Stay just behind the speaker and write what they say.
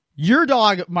Your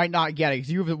dog might not get it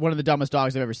because you have one of the dumbest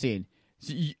dogs I've ever seen.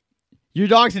 So your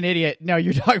dog's an idiot. No,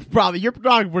 your dog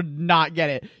would not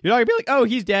get it. Your dog would be like, oh,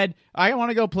 he's dead. I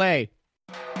want to go play.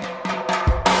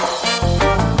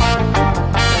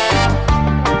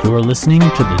 You're listening to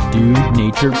the Dude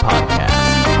Nature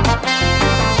Podcast.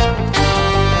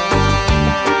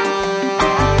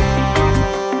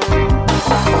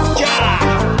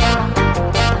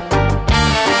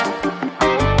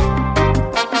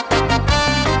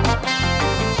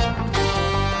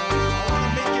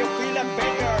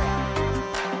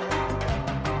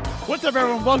 What's up,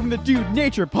 everyone? Welcome to the Dude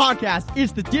Nature Podcast.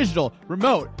 It's the digital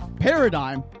remote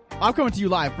paradigm. I'm coming to you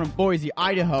live from Boise,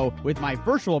 Idaho, with my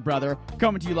virtual brother,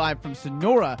 coming to you live from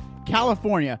Sonora,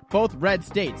 California, both red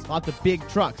states. Lots of big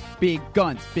trucks, big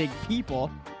guns, big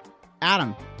people.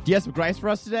 Adam, do you have some gripes for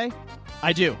us today?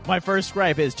 I do. My first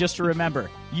gripe is just to remember,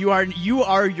 you are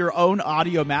your own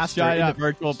audio master in the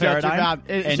virtual paradigm,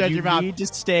 and you need to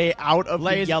stay out of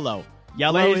the yellow.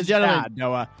 Yellow is bad,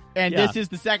 Noah. And This is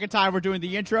the second time we're doing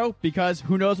the intro because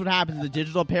who knows what happens in the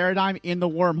digital paradigm in the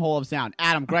wormhole of sound.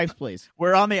 Adam, gripes, please.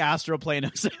 We're on the astral plane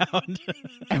of sound.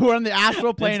 We're on the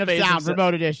astral plane of sound,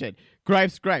 remote edition.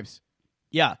 Gripes.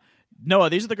 Yeah.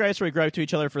 Noah, these are the gripes where we gripe to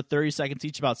each other for 30 seconds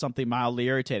each about something mildly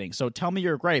irritating. So tell me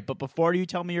your gripe, but before you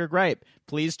tell me your gripe,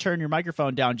 please turn your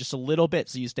microphone down just a little bit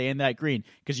so you stay in that green,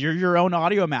 because you're your own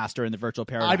audio master in the virtual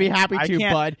paradigm. I'd be happy to,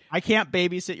 bud. I can't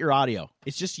babysit your audio.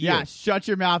 It's just you. Yeah, shut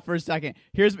your mouth for a second.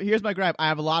 Here's my gripe. I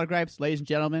have a lot of gripes, ladies and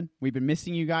gentlemen. We've been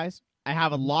missing you guys. I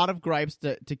have a lot of gripes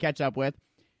to catch up with.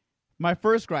 My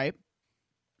first gripe,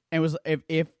 and was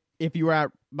if you were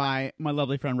at my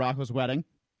lovely friend Rocco's wedding,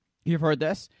 you've heard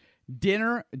this.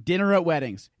 Dinner at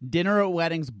weddings. Dinner at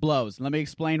weddings blows. Let me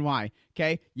explain why.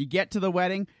 Okay, you get to the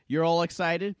wedding, you're all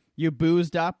excited, you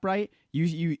boozed up, right?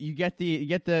 You get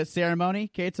the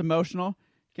ceremony. Okay, it's emotional.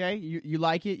 Okay, you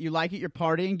like it. You're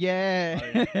partying.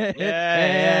 Yeah,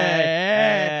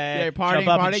 partying. Jump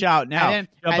up and shout now.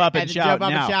 Jump up and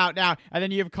shout now. And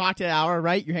then you have cocktail hour,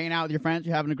 right? You're hanging out with your friends.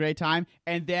 You're having a great time.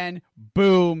 And then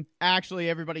boom! Actually,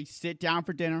 everybody sit down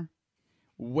for dinner.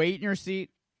 Wait in your seat.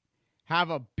 Have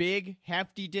a big,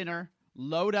 hefty dinner,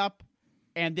 load up,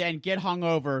 and then get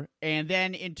hungover. And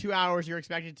then in 2 hours, you're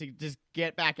expected to just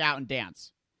get back out and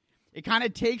dance. It kind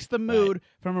of takes the mood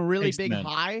from a really big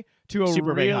high to a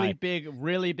super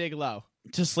really big low.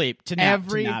 To sleep, to nap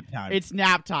time. It's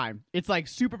nap time. It's like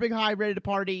super big high, ready to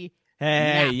party.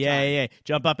 Hey, yeah.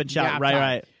 Jump up and shout.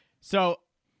 Right. So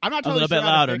I'm not totally a little bit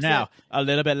louder now. A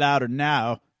little bit louder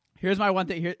now. Here's my one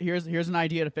thing. Here's an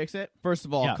idea to fix it. First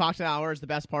of all, cocktail hour is the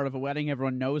best part of a wedding.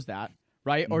 Everyone knows that,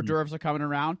 right? Hors d'oeuvres are coming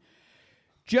around.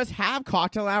 Just have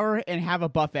cocktail hour and have a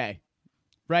buffet,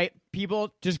 right?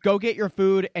 People just go get your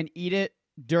food and eat it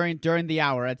during the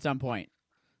hour at some point.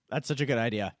 That's such a good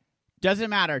idea.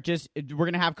 Doesn't matter. Just we're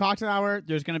gonna have cocktail hour.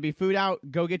 There's gonna be food out.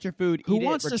 Go get your food. Who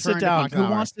wants to sit down? Who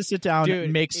wants to sit down,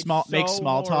 Dude, make small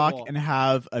talk, and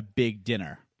have a big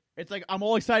dinner? It's like, I'm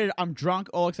all excited. I'm drunk,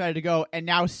 all excited to go, and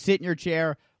now sit in your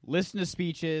chair, listen to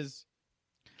speeches,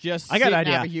 just I got an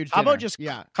idea. Have a huge How dinner. about just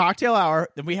cocktail hour?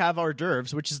 Then we have hors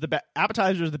d'oeuvres, which is the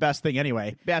appetizer is the best thing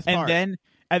anyway. Best part. And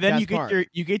then you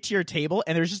get to your table,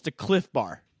 and there's just a Cliff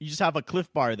Bar. You just have a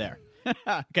Cliff Bar there.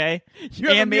 Okay, you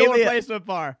have a meal replacement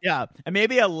bar. Yeah, and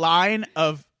maybe a line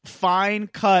of fine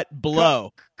cut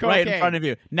blow right in front of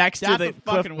you next to the fucking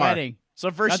Cliff Bar. wedding. So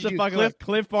first that's you a do fucking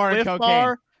Cliff Bar and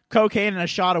cocaine. Cocaine and a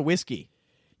shot of whiskey.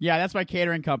 Yeah, that's my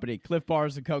catering company, Cliff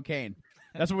Bars and Cocaine.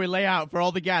 That's what we lay out for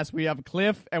all the guests. We have a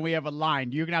Cliff and we have a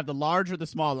line. You can have the large or the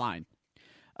small line.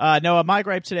 Noah, my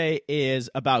gripe today is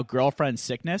about girlfriend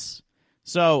sickness.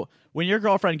 So when your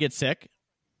girlfriend gets sick,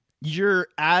 you're,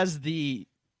 as the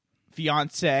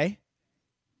fiance,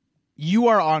 you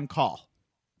are on call.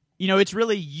 You know, it's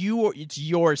really it's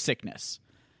your sickness.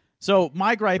 So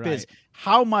my gripe is,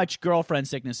 how much girlfriend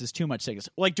sickness is too much sickness?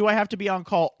 Like, do I have to be on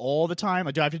call all the time?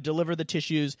 Like, do I have to deliver the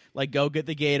tissues? Like, go get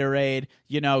the Gatorade,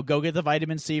 go get the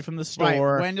vitamin C from the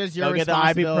store. Right. When does your go get the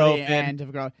responsibility ibuprofen?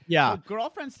 end? Yeah. Well,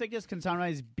 girlfriend sickness can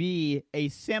sometimes be a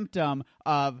symptom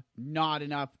of not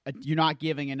enough. You're not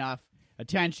giving enough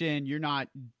attention. You're not,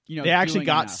 They actually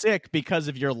got enough. sick because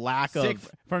of your lack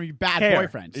of from your bad care.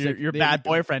 boyfriend. Your bad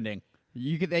boyfriending.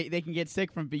 They can get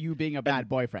sick from you being a bad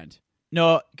boyfriend.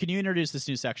 No, can you introduce this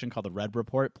new section called the Red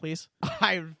Report, please?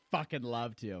 I would fucking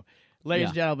love to. Ladies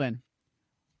and gentlemen,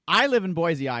 I live in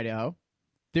Boise, Idaho.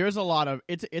 There's a lot of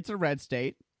it's a red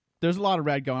state. There's a lot of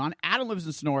red going on. Adam lives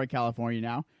in Sonora, California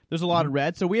now. There's a lot of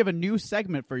red. So we have a new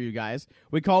segment for you guys.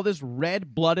 We call this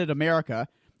Red-Blooded America.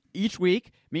 Each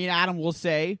week, me and Adam will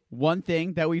say one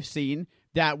thing that we've seen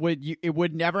that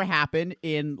would never happen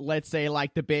in, let's say,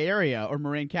 like the Bay Area or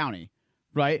Marin County,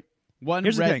 right? One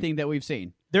Here's the red thing. thing that we've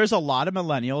seen. There's a lot of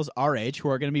millennials our age who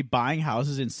are going to be buying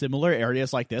houses in similar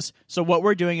areas like this. So what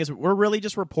we're doing is we're really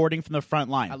just reporting from the front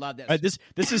line. I love this.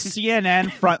 This is CNN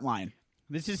Frontline.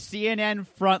 This is CNN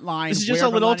Frontline. This is just a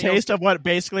little taste of what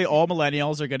basically all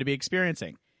millennials are going to be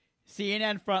experiencing.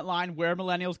 CNN Frontline, where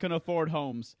millennials can afford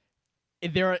homes.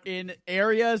 They're in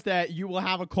areas that you will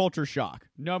have a culture shock.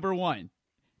 Number one,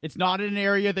 it's not an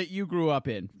area that you grew up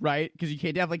in, right? Because you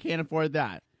definitely can't afford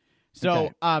that. So,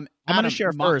 Okay. I'm going Adam, to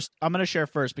share first. I'm going to share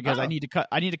first because Oh. I need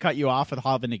to cut you off with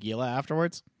Hav and Nagila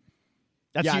afterwards.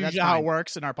 That's Yeah, usually that's how fine. it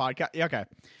works in our podcast. Yeah, okay.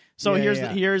 So Yeah, here's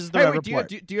yeah. here's the Hey, red wait, report.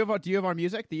 do you have our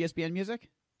music? The ESPN music?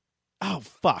 Oh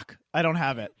fuck! I don't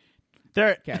have it.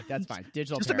 There. Okay, that's fine.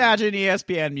 Digital. Just paradigm. imagine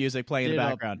ESPN music playing in the Digital-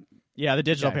 background. Yeah, the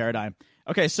digital Okay. paradigm.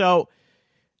 Okay, so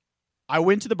I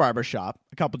went to the barbershop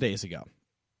a couple days ago.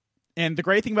 And the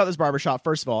great thing about this barbershop,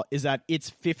 first of all, is that it's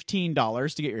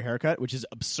 $15 to get your haircut, which is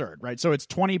absurd, right? So it's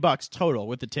 $20 total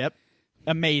with the tip.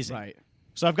 Amazing. Right.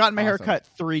 So I've gotten my hair Awesome. cut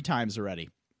 3 times already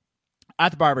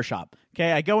at the barbershop.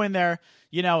 Okay, I go in there.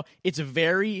 You know, it's a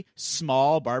very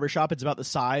small barbershop. It's about the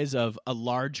size of a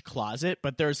large closet,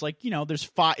 but there's like, there's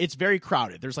 5. It's very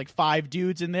crowded. There's like 5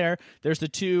 dudes in there. There's the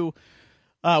 2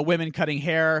 women cutting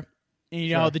hair. And,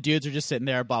 Sure. the dudes are just sitting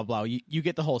there, blah, blah. You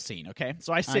get the whole scene, okay?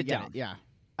 So I sit get down. it, yeah.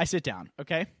 I sit down,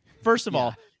 okay? First of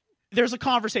all, there's a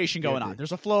conversation going on.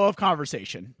 There's a flow of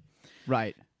conversation.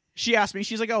 Right. She asked me,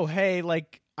 she's like, oh, hey,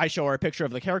 like, I show her a picture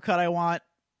of the haircut I want.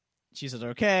 She says,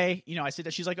 okay. I sit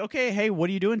there. She's like, okay, hey, what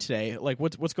are you doing today? Like,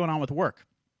 what's going on with work?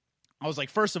 I was like,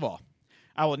 first of all,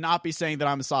 I will not be saying that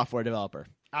I'm a software developer.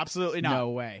 Absolutely not. No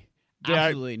way. Yeah,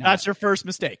 Absolutely not. That's your first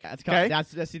mistake. okay?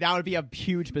 Okay? See, that would be a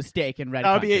huge mistake in Red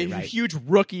That would be Country, a right? huge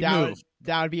rookie that move.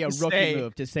 That would be a to rookie say-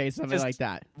 move to say something just- like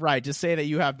that. Right, to say that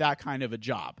you have that kind of a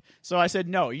job. So I said,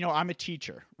 no, I'm a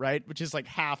teacher, right? Which is like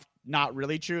half not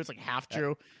really true. It's like half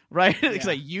true, right? Because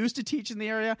I used to teach in the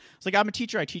area. It's like, I'm a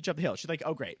teacher. I teach up the hill. She's like,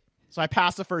 oh, great. So I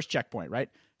passed the first checkpoint, right?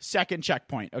 Second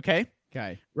checkpoint, okay?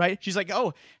 Okay. Right? She's like,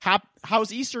 oh,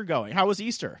 how's Easter going? How was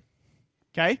Easter?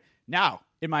 Okay? Now,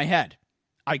 in my head,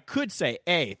 I could say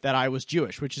A, that I was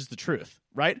Jewish, which is the truth,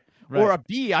 right? Right. Or a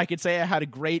B, I could say I had a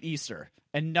great Easter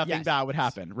and nothing Yes. bad would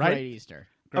happen, right? Great Easter.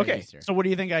 Great Okay, Easter. so what do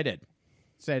you think I did?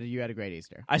 Said you had a great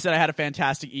Easter. I said I had a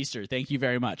fantastic Easter. Thank you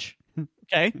very much.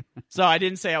 Okay? So I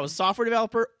didn't say I was a software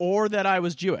developer or that I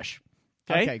was Jewish.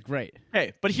 Okay? Great.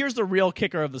 Hey, but here's the real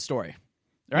kicker of the story.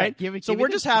 All Yeah, right? give it- So give we're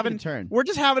it just a- give it a having turn. we're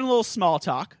just having a little small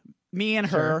talk. Me and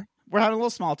her. Sure. We're having a little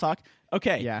small talk.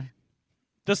 Okay. Yeah.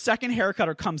 The second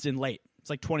haircutter comes in late. It's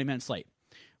like 20 minutes late.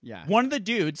 Yeah. One of the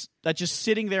dudes that's just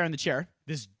sitting there in the chair,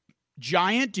 this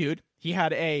giant dude, he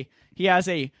has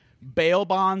a bail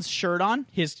bonds shirt on,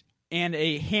 and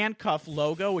a handcuff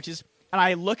logo, which is, and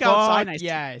I look outside and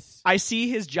yes. I see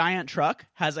his giant truck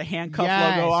has a handcuff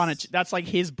Yes. logo on it. That's like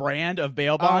his brand of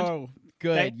bail bond. Oh,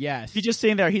 good. Okay? Yes. He's just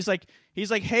sitting there. He's like,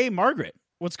 hey, Margaret,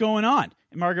 what's going on?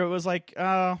 And Margaret was like,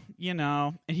 and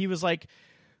he was like,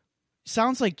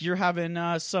 sounds like you're having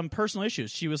some personal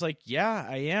issues. She was like, yeah,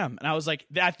 I am. And I was like,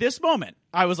 at this moment,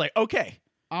 I was like, okay,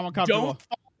 I'm uncomfortable. don't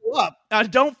follow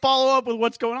up. Don't follow up with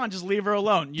what's going on. Just leave her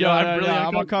alone. You know, I'm really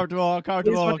I'm uncomfortable.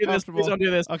 Uncomfortable. Please don't do this. Please don't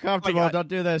do this. Uncomfortable. Oh my God. Don't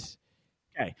do this.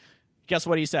 Okay. Guess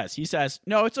what he says? He says,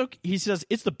 no, it's okay. He says,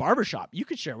 it's the barbershop. You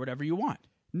can share whatever you want.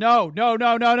 No. Okay,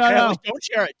 No. Don't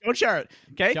share it. Don't share it.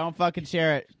 Okay. Don't fucking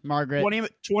share it, Margaret.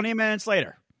 20 minutes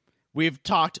later, we've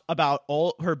talked about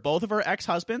both of her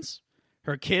ex-husbands,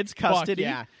 her kids' custody,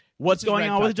 yeah. what's This is going red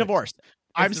on with the country. divorce.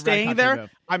 I'm is red staying country there. move.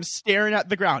 I'm staring at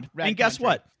the ground. Red and guess country.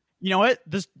 what? You know what?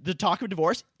 The talk of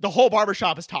divorce, the whole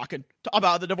barbershop is talking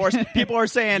about the divorce. People are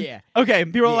saying, Yeah. okay,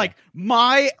 people are Yeah. like,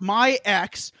 my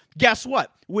ex, guess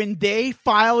what? When they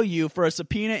file you for a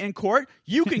subpoena in court,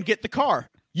 you can get the car.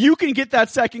 You can get that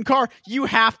second car. You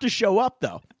have to show up,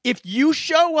 though. If you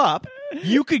show up,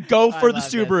 you could go for the love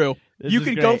this. Subaru. This You is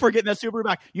can go great. for getting that Subaru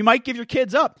back. You might give your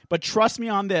kids up, but trust me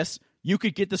on this. You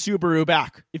could get the Subaru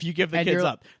back if you give the And kids you're-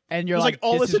 up. and you're There's like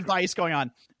all this this is- advice going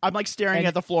on. I'm like staring And-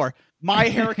 at the floor. My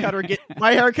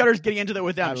haircutter's getting into it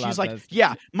with them. I She's love like, this.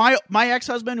 yeah, my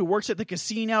ex-husband who works at the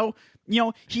casino,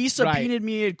 he subpoenaed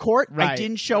me in court. I Right.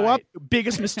 didn't show up.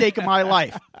 Biggest mistake of my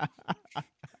life.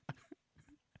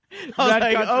 I was Red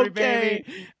like, country, okay.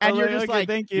 baby. I And was you're like, just okay, like,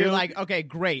 thank you. you're like, okay,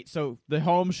 great. So the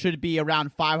home should be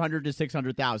around 500 to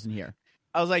 600,000 here,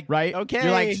 I was like, right?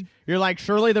 okay. You're like,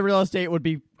 surely the real estate would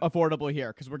be affordable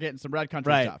here because we're getting some red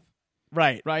country Right. stuff,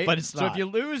 right, right? But it's so not. if you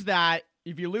lose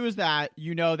that,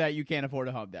 you know that you can't afford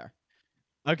a home there.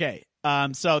 Okay.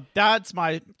 So that's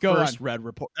my Go first on. red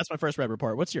report. That's my first red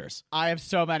report. What's yours? I have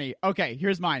so many. Okay,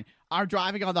 here's mine. I'm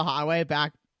driving on the highway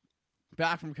back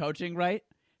from coaching, right?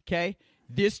 Okay.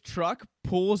 This truck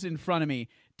pulls in front of me.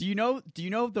 Do you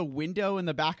know the window in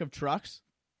the back of trucks?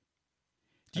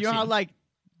 Do you know how like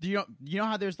you know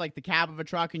how there's like the cab of a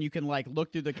truck and you can like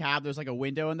look through the cab, there's like a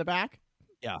window in the back?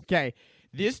 Yeah. Okay.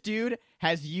 This dude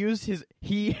has used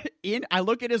I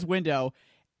look at his window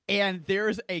and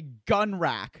there's a gun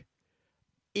rack.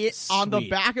 On the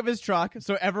back of his truck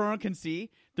so everyone can see.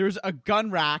 There's a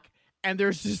gun rack and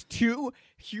there's just 2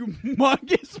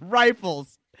 humongous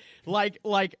rifles like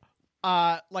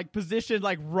positioned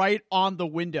like right on the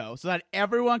window so that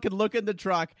everyone can look in the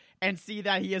truck and see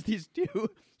that he has these 2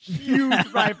 huge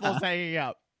rifles hanging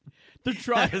up. The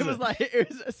truck it was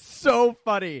so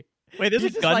funny. Wait, there's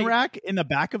a gun rack in the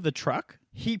back of the truck?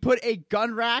 He put a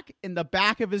gun rack in the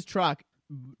back of his truck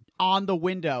on the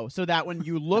window so that when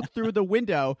you look through the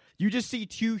window, you just see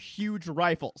 2 huge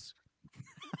rifles.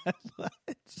 What?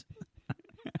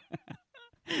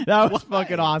 That was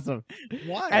fucking awesome.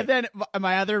 Why? And then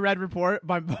my other red report,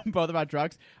 both of my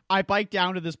trucks, I biked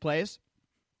down to this place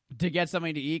to get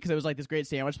something to eat because it was like this great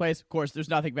sandwich place. Of course, there's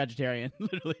nothing vegetarian,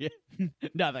 literally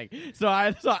nothing. So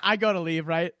I go to leave,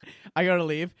 right? I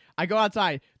go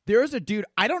outside. There's a dude.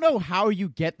 I don't know how you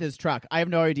get this truck. I have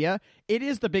no idea. It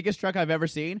is the biggest truck I've ever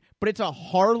seen, but it's a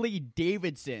Harley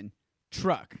Davidson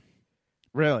truck.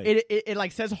 Really? It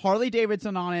like says Harley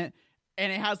Davidson on it,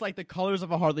 and it has like the colors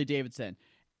of a Harley Davidson.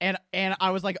 And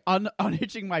I was like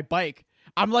unhitching my bike.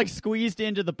 I'm like squeezed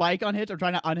into the bike unhitch. I'm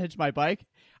trying to unhitch my bike.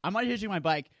 I'm unhitching my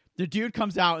bike. The dude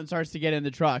comes out and starts to get in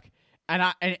the truck,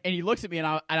 and he looks at me,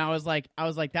 and I was like,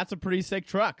 that's a pretty sick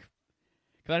truck,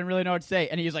 because I didn't really know what to say.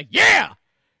 And he's like, yeah.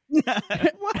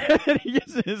 What? And he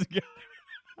gets his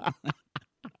gun.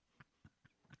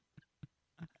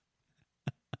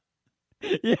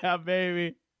 Yeah,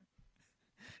 baby.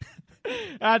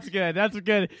 That's good. That's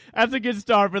a good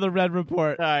start for the Red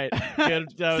Report. All right.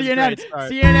 Good. That was CNN. a great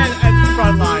start. CNN at the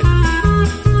front line.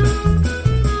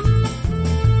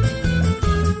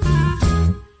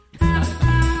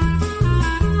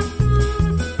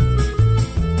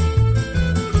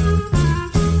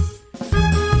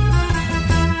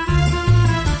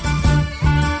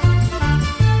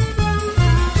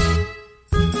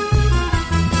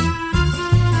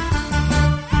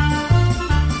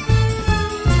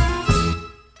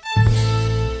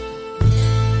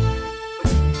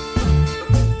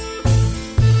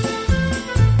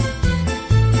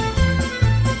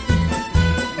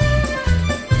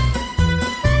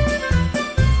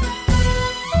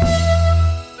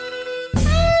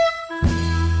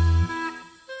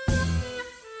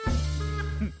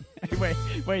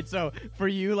 Wait, so for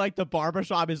you, like, the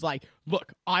barbershop is like,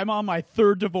 look, I'm on my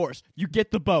 3rd divorce. You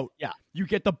get the boat. Yeah. You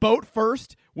get the boat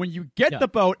first. When you get the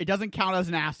boat, it doesn't count as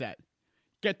an asset.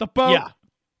 Get the boat. Yeah.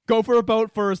 Go for a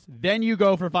boat first, then you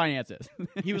go for finances.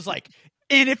 He was like,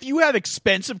 and if you have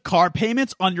expensive car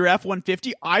payments on your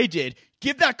F-150, I did.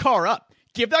 Give that car up.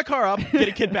 Get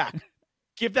a kid back.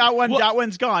 Give that one. That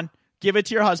one's gone. Give it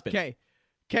to your husband.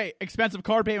 Okay, expensive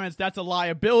car payments, that's a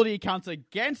liability, counts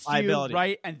against you,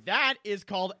 right? And that is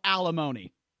called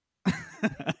alimony.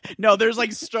 No, there's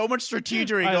like so much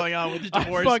strategery going on with the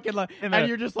divorce. And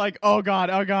you're just like, oh God.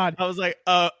 I was like,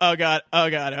 oh God.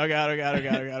 Get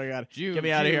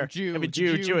me out of here.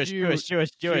 Jewish.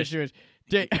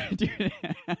 Dude.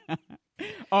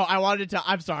 Oh, I wanted to.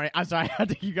 I'm sorry. I had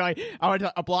to keep going. I wanted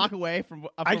to a block away from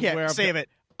I can't where save it.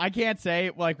 I can't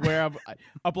say like where I'm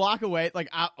a block away. Like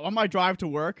on my drive to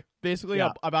work, basically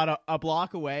about a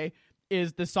block away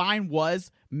is the sign was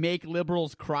 "Make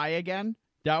Liberals Cry Again."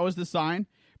 That was the sign,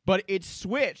 but it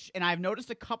switched, and I've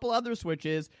noticed a couple other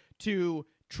switches to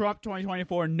Trump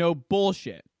 2024. No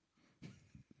bullshit,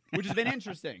 which has been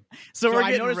interesting. So we're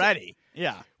getting ready.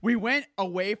 Yeah, we went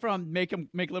away from make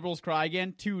liberals cry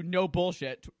again to no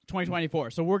bullshit 2024.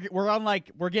 So we're on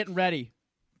like we're getting ready.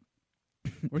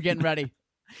 We're getting ready.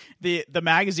 The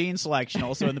magazine selection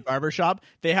also in the barbershop,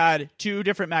 they had 2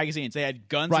 different magazines. They had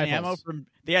guns and ammo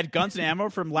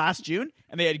from last June,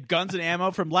 and they had guns and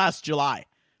ammo from last July.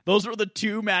 Those were the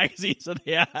 2 magazines that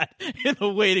they had in the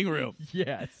waiting room.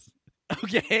 Yes.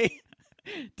 Okay.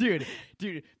 Dude,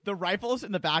 the rifles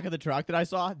in the back of the truck that I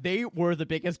saw, they were the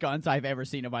biggest guns I've ever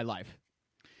seen in my life.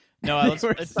 No,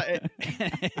 it's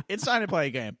time to play a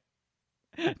game.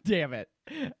 Damn it.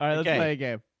 All right, let's play a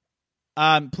game.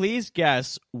 Please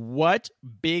guess what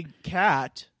big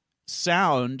cat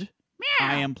sound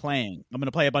I am playing. I'm going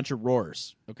to play a bunch of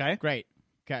roars, okay? Great.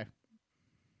 Okay.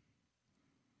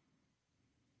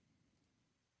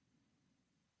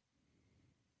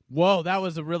 Whoa, that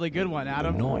was a really good one,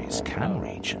 Adam. The noise can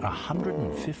reach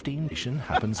 115. Mission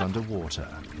happens underwater.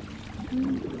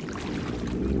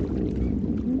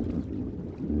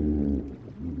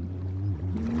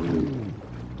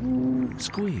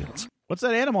 squeals. What's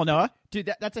that animal, Noah?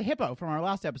 Dude, that's a hippo from our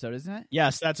last episode, isn't it?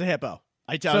 Yes, that's a hippo.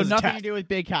 So nothing to do with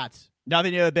big cats.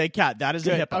 Nothing to do with a big cat. That is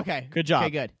a Good. hippo. Okay. Good job.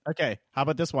 Okay, good. Okay, how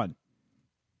about this one?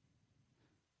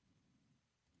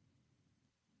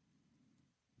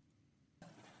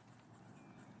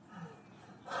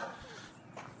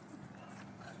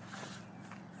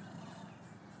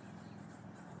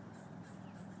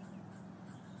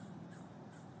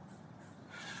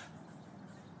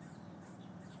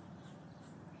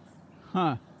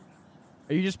 Huh.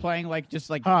 Are you just playing like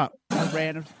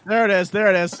random? There it is. There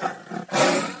it is.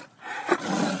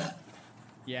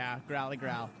 Yeah, growly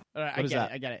growl. All right, What is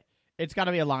that? I get it. It's got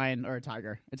to be a lion or a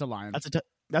tiger. It's a lion.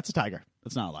 That's a tiger.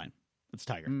 That's not a lion. That's a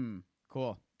tiger.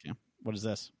 Cool. Yeah. What is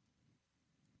this?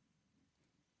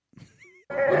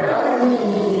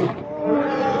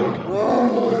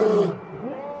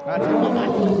 That's a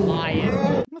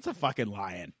lion. That's a fucking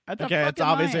lion. That's a okay, it's fucking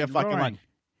obviously lion a fucking roaring. lion.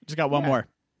 Just got one Yeah. more.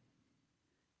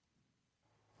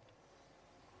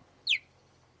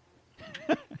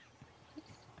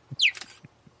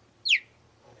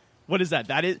 What is that?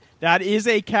 That is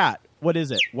a cat. What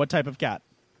is it? What type of cat?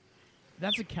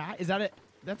 That's a cat. Is that it?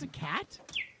 That's a cat.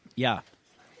 Yeah.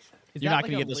 Is You're that not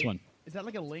like gonna a get this lyn- one. Is that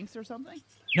like a lynx or something?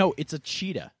 No, it's a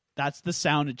cheetah. That's the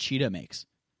sound a cheetah makes.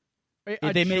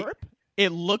 A They make- chirp? It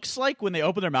looks like when they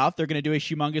open their mouth, they're going to do a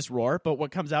humongous roar, but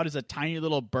what comes out is a tiny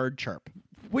little bird chirp.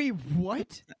 Wait,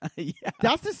 what? Yeah.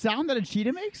 That's the sound that a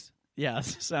cheetah makes? Yeah,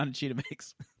 that's the sound a cheetah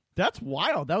makes. That's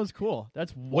wild. That was cool.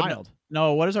 That's wild.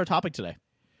 No, what is our topic today?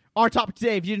 Our topic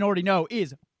today, if you didn't already know,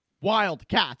 is wild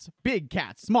cats, big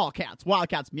cats, small cats, wild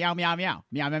cats, meow, meow, meow,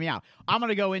 meow, meow, meow. I'm going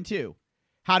to go into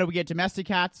how do we get domestic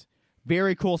cats,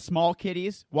 very cool small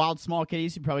kitties, wild small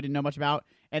kitties you probably didn't know much about,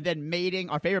 and then mating,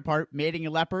 our favorite part, mating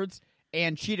in leopards,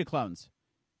 and cheetah clones.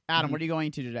 Adam, what are you going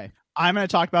into today? I'm going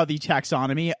to talk about the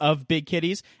taxonomy of big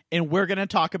kitties, and we're going to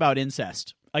talk about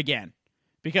incest again,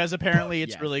 because apparently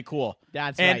it's Yes. really cool.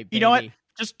 That's And right, you know what? baby.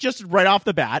 Just right off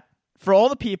the bat, for all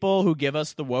the people who give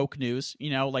us the woke news,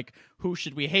 like who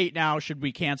should we hate now? Should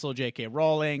we cancel J.K.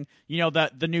 Rowling?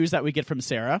 The news that we get from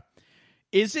Sarah.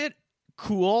 Is it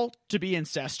cool to be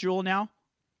incestual now?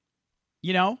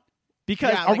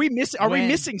 Because Yeah, are we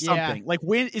missing yeah. something? Like,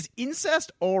 when is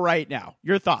incest all right now?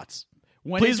 Your thoughts?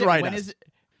 When Please is it, write when us. is-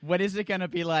 when is it going to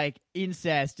be like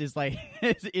incest is like,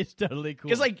 it's totally cool.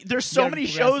 Because there's so Gotta many be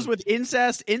shows progressive. with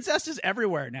incest. Incest is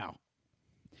everywhere now.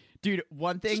 Dude,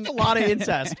 one thing. Just a lot of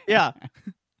incest. Yeah.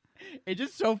 It's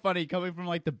just so funny coming from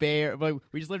like the Bay Area. Like,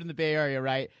 we just lived in the Bay Area,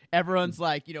 right? Everyone's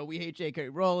like, we hate J.K.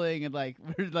 Rowling, and like,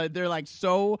 they're like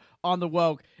so on the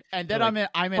woke. And then They're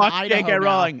I'm in Fuck Idaho J.K. now.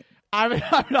 Rowling. I'm in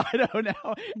Idaho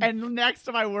now, and next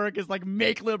to my work is like,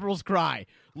 make liberals cry.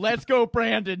 Let's go,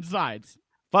 Brandon sides.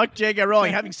 Fuck J.K.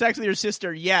 Rowling. Having sex with your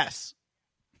sister, yes.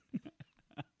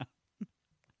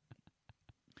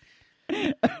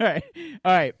 All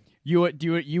right. You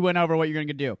went over what you're going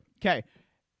to do. Okay.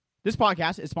 This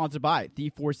podcast is sponsored by the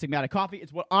Four Sigmatic Coffee.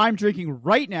 It's what I'm drinking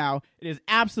right now. It is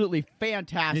absolutely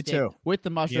fantastic. Me too. With the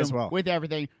mushroom, as well. with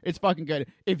everything. It's fucking good.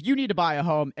 If you need to buy a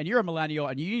home and you're a millennial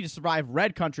and you need to survive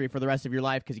red country for the rest of your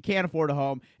life because you can't afford a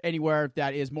home anywhere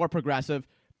that is more progressive,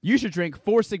 you should drink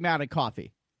Four Sigmatic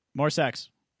Coffee. More sex.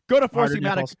 Go to Four Harder Sigmatic.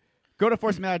 nipples. Go to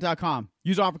foursigmatic.com.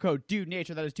 Use offer code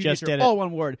DUDENATURE. That is Dude Just Nature, did it. all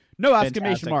one word. No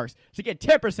exclamation Fantastic. marks. To get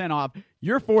 10% off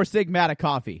your Four Sigmatic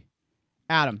coffee.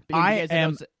 Adam,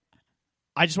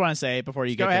 I just want to say before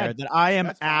you Go get ahead. there that I am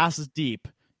That's fine. ass deep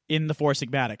in the Four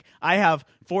Sigmatic. I have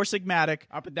Four Sigmatic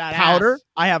up in that powder. ass.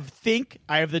 I have Think.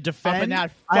 I have the Defend.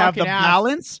 that I have the fucking ass.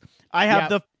 Balance. I have Yep.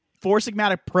 the Four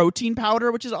Sigmatic protein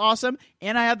powder, which is awesome,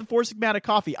 and I have the Four Sigmatic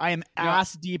coffee. I am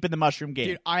ass deep in the mushroom game.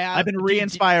 Dude, I've I've been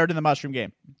re-inspired in the mushroom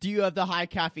game. Do you have the high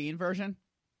caffeine version?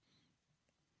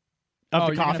 Of Oh,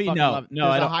 the you're gonna coffee? fucking No, love it.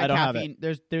 no, There's I a don't. high I don't have caffeine. it.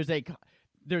 There's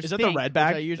Is that Think, the red which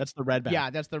bag? I use- That's the red bag. Yeah,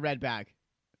 that's the red bag.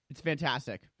 It's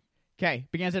fantastic. Okay,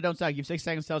 begins at Don't Suck. You have 6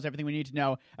 seconds to tell us everything we need to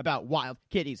know about wild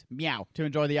kitties. Meow. To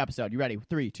enjoy the episode. You ready?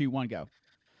 3, 2, 1, go.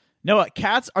 Noah,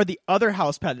 cats are the other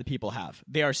house pet that people have.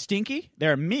 They are stinky,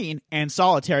 they're mean, and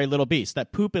solitary little beasts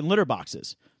that poop in litter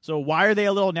boxes. So why are they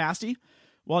a little nasty?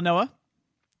 Well, Noah,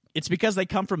 it's because they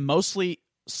come from mostly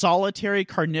solitary,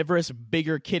 carnivorous,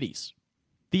 bigger kitties.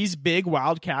 These big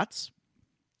wild cats,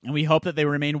 and we hope that they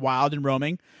remain wild and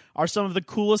roaming, are some of the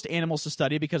coolest animals to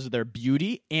study because of their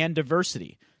beauty and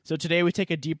diversity. So today we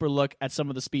take a deeper look at some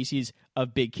of the species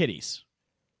of big kitties.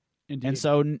 Indeed.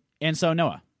 And so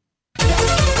Noah.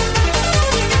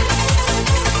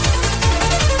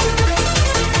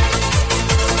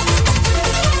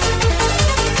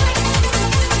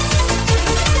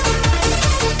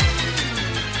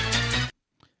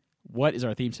 What is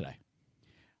our theme today?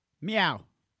 Meow.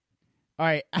 All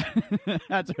right.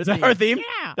 That's Is that our theme?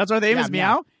 Yeah. That's our theme Yeah, is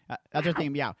meow? That's our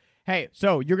theme. Meow. Hey,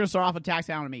 so you're gonna start off with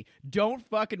taxonomy. Don't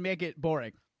fucking make it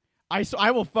boring. I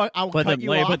will cut you off,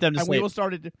 put them to and we sleep.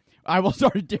 will I will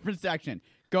start a different section.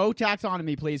 Go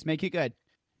taxonomy, please. Make it good.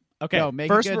 Okay, Go, make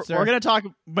first it good, sir. we're gonna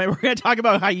talk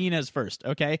about hyenas first.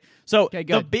 Okay, so Okay,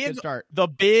 good. Good Good start. the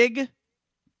big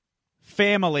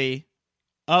family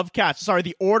of cats. Sorry,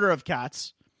 the order of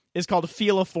cats is called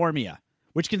Feliformia,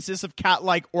 which consists of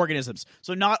cat-like organisms.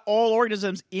 So not all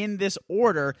organisms in this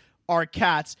order are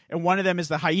cats, and one of them is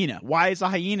the hyena. Why is the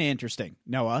hyena interesting,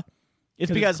 Noah?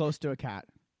 It's because close to a cat.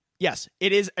 yes,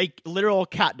 it is a literal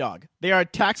cat dog. They are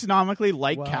taxonomically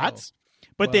like Whoa. cats,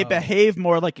 but they Whoa. behave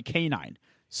more like a canine.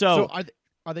 So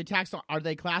are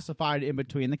they classified in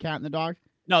between the cat and the dog?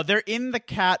 No, they're in the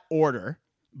cat order,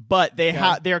 but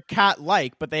they're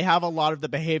cat-like, but they have a lot of the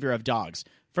behavior of dogs.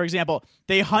 For example,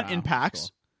 they hunt Wow, in that's packs, cool.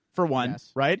 for one,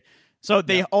 Yes. right? So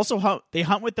they also hunt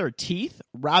with their teeth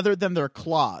rather than their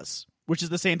claws, which is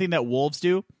the same thing that wolves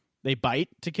do. They bite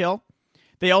to kill.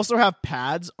 They also have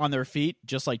pads on their feet,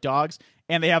 just like dogs,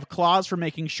 and they have claws for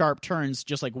making sharp turns,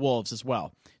 just like wolves as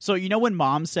well. So you know when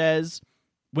Mom says,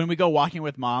 when we go walking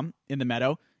with Mom in the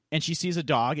meadow, and she sees a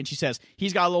dog, and she says,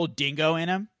 he's got a little dingo in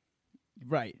him?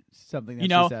 Right. Something that You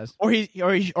know, she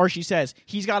says. or she says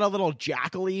he's got a little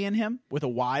jackally in him with a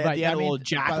Y at the end, a little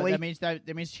jackally.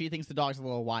 That means she thinks the dog's a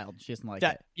little wild. She doesn't like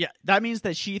That it. yeah, that means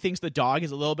that she thinks the dog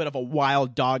is a little bit of a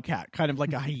wild dog cat, kind of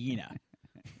like a hyena.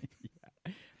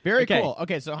 Very Okay. cool.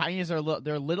 Okay, so hyenas are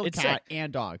they're little It's cat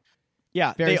and dog.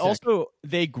 Yeah, Very they sick.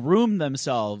 they groom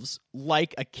themselves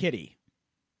like a kitty,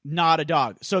 not a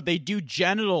dog. So they do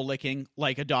genital licking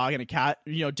like a dog and a cat.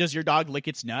 You know, does your dog lick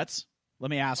its nuts? Let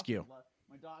me ask you.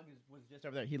 My dog was just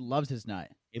over there. He loves his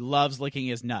nut. He loves licking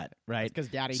his nut, right? Because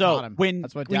Daddy So taught him. when-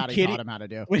 That's what when Daddy kitty- taught him how to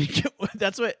do. When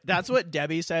that's what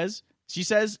Debbie says. She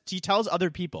tells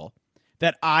other people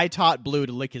that I taught Blue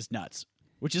to lick his nuts,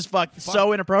 which is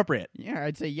so inappropriate. Yeah,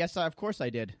 I'd say yes. Of course I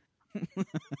did.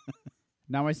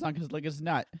 Now my son can lick his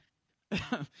nut.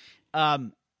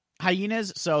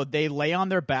 Hyenas, so they lay on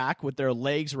their back with their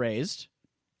legs raised,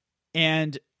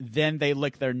 and then they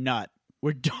lick their nut.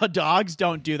 Where dogs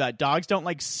don't do that. Dogs don't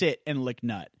like sit and lick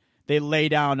nut. They lay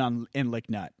down and lick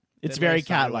nut. It's They lay very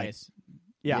cat-like. sideways.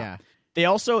 Yeah.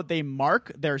 They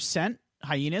mark their scent,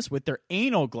 hyenas, with their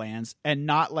anal glands and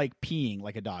not like peeing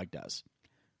like a dog does.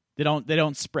 They don't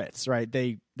spritz, right?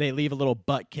 They leave a little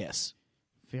butt kiss.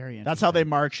 Very interesting. That's how they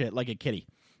mark shit, like a kitty.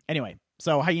 Anyway,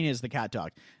 so hyena is the cat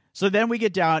dog. So then we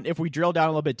get down, if we drill down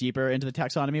a little bit deeper into the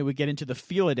taxonomy, we get into the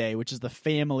Felidae, which is the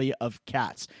family of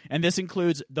cats. And this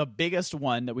includes the biggest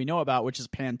one that we know about, which is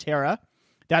Panthera.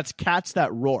 That's cats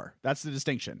that roar. That's the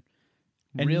distinction.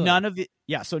 And Really? none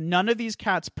of these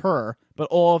cats purr, but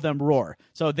all of them roar.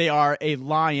 So they are a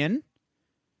lion,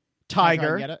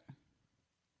 tiger, Get it?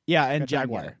 yeah, and Can I try and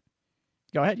get jaguar. it?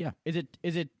 Go ahead, yeah.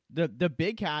 Is it the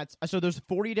big cats? So there's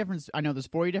 40 different. I know there's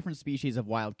 40 different species of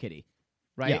wild kitty,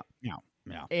 right? Yeah.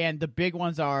 And the big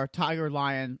ones are tiger,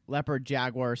 lion, leopard,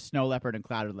 jaguar, snow leopard, and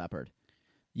clouded leopard.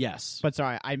 Yes. But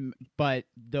sorry, but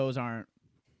those aren't.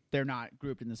 They're not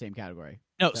grouped in the same category.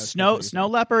 No, That's snow what you're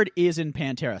saying. leopard is in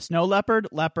Panthera. Snow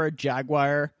leopard,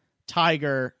 jaguar,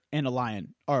 tiger, and a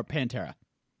lion are Panthera.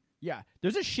 Yeah,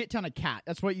 there's a shit ton of cat.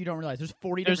 That's what you don't realize. There's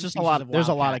 40 There's different just a species lot. of There's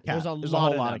a wild lot of cat. cat. There's a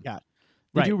whole of lot them. of cat.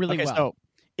 They do really okay, well. So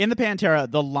in the Panthera,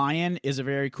 the lion is a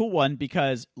very cool one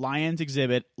because lions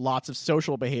exhibit lots of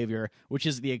social behavior, which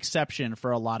is the exception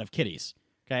for a lot of kitties.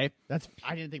 Okay,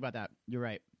 I didn't think about that. You're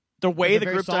right. the way They're the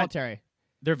very group solitary.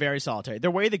 they're very solitary.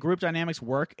 The way the group dynamics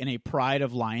work in a pride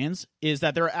of lions is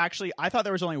that there are actually, I thought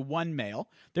there was only one male.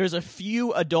 There's a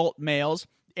few adult males,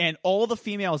 and all the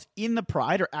females in the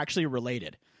pride are actually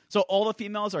related. So all the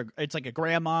females it's like a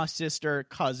grandma, sister,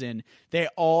 cousin. They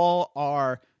all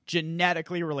are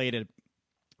genetically related,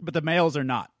 but the males are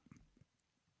not.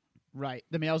 Right.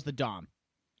 The male's the dom.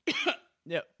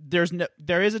 Yeah, there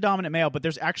is a dominant male, but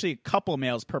there's actually a couple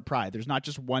males per pride. There's not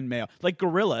just one male. Like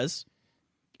gorillas,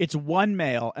 it's one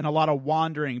male and a lot of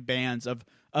wandering bands of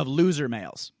loser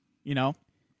males, you know?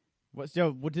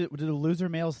 Do the loser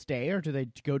males stay, or do they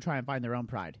go try and find their own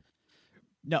pride?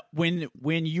 No, when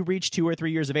you reach 2 or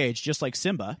 3 years of age, just like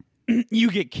Simba, you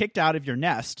get kicked out of your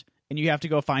nest and you have to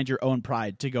go find your own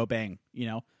pride to go bang, you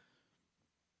know?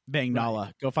 Bang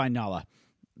Nala. Go find Nala.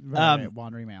 Right,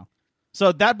 wandering male.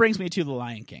 So that brings me to the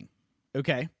Lion King.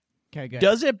 Okay? Okay, good.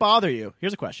 Does it bother you?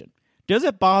 Here's a question. Does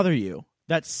it bother you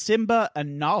that Simba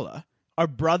and Nala are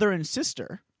brother and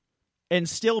sister and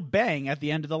still bang at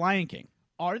the end of the Lion King?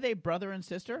 Are they brother and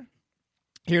sister?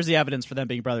 Here's the evidence for them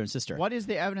being brother and sister. What is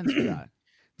the evidence for that?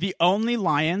 The only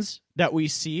lions that we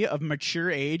see of mature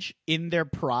age in their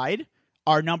pride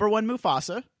are number 1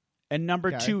 Mufasa and number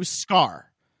Okay. 2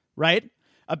 Scar, right?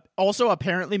 Also,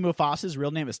 apparently Mufasa's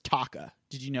real name is Taka.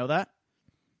 Did you know that?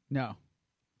 No.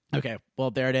 Okay,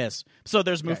 well, there it is. So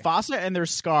there's Okay. Mufasa and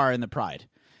there's Scar in the Pride.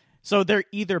 So they're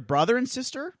either brother and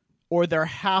sister or they're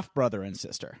half brother and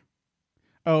sister.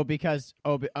 Oh, because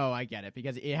I get it.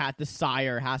 Because the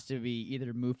sire has to be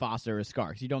either Mufasa or Scar.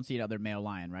 Because you don't see another male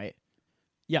lion, right?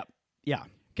 Yep. Yeah.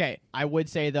 Okay, I would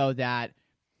say though that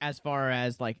as far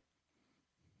as like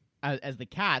as the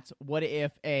cats, what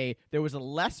if there was a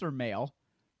lesser male,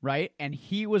 right? And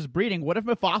he was breeding. What if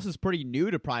Mufasa's pretty new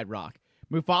to Pride Rock?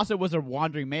 Mufasa was a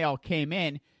wandering male, came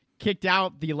in, kicked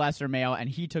out the lesser male, and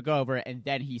he took over, and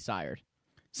then he sired.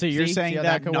 So you're See saying how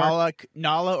that that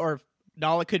could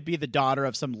Nala could be the daughter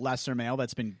of some lesser male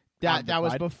that's been That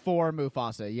was Pride? before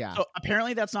Mufasa, yeah. So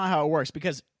apparently that's not how it works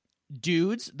because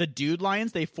the dude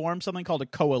lions, they form something called a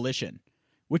coalition,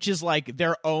 which is like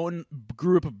their own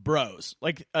group of bros,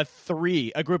 like a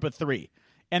group of 3.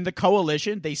 And the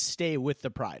coalition, they stay with the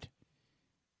Pride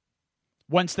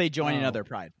once they join Oh. another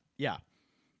Pride. Yeah.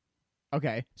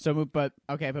 Okay, but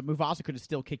Mufasa could have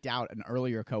still kicked out an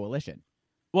earlier coalition.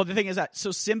 Well, the thing is that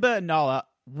so Simba and Nala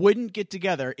wouldn't get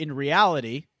together in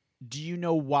reality. Do you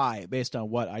know why, based on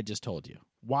what I just told you?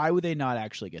 Why would they not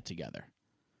actually get together?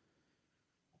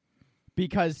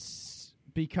 Because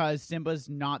Simba's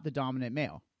not the dominant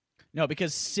male. No,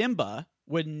 because Simba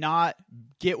would not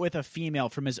get with a female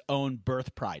from his own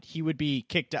birth pride. He would be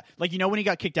kicked out. Like, you know when he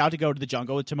got kicked out to go to the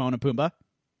jungle with Timon and Pumbaa?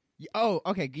 Oh,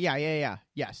 okay, yeah,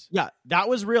 yes. Yeah, that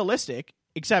was realistic,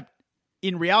 except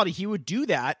in reality he would do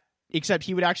that, except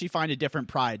he would actually find a different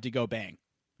pride to go bang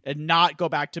and not go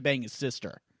back to bang his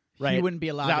sister, right? He wouldn't be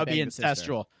allowed That to would bang be the sister.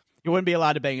 ancestral. He wouldn't be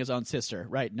allowed to bang his own sister,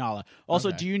 right, Nala? Also,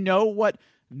 Okay. do you know what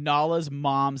Nala's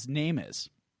mom's name is?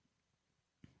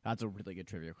 That's a really good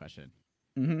trivia question.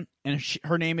 Mm-hmm. And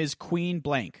her name is Queen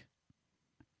Blank.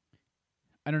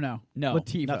 I don't know. No,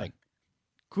 Latifah. nothing.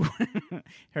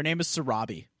 Her name is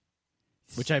Sarabi,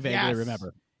 which I vaguely Yes.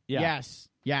 remember. Yeah.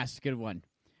 Yes, good one.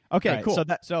 Okay, All right, cool.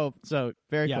 so So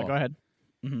very yeah, cool. go ahead.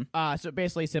 So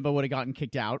basically, Simba would have gotten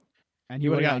kicked out, and he He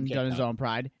would would've have gotten done kicked his own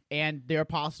pride, and they're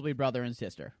possibly brother and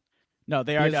sister. No,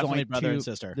 they are There's definitely only brother two- and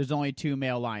sister. There's only 2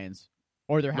 male lions,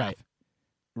 or they're half. Right.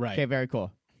 Right. Okay, very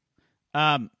cool.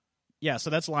 Yeah,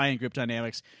 so that's lion group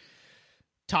dynamics.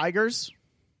 Tigers,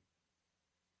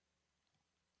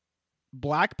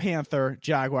 Black Panther,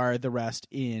 Jaguar, the rest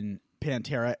in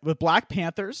Pantera. With Black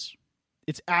Panthers,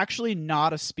 it's actually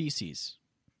not a species.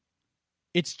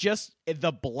 It's just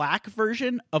the black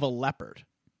version of a leopard.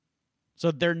 So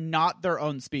they're not their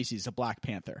own species, a Black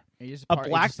Panther. A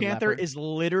Black Panther is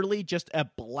literally just a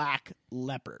black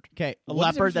leopard. okay. a what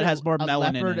is the leopard that difference has more between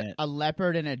melanin in it. A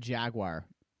leopard and a jaguar.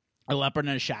 A leopard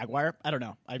and a jaguar? I don't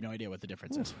know. I have no idea what the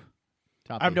difference is.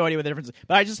 Topic. I have no idea what the difference is.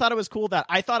 But I just thought it was cool that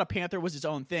I thought a panther was its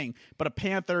own thing, but a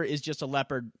panther is just a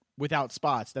leopard without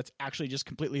spots that's actually just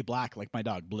completely black, like my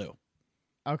dog Blue.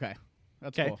 Okay,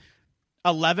 that's Okay. cool.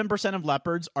 11% of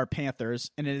leopards are panthers,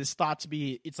 and it is thought to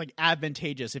be it's like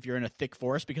advantageous if you're in a thick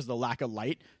forest because of the lack of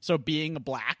light. So being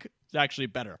black is actually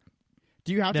better.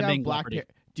 Do you have to Them have being black? leopardy.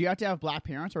 Do you have to have black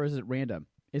parents, or is it random?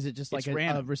 Is it just like It's a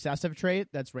random. recessive trait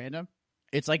that's random?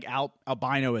 It's like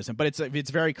albinoism, but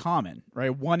it's very common, right?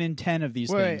 1 in 10 of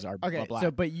these things are okay. black. So,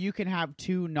 but you can have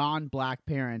 2 non-black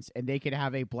parents, and they could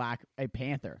have a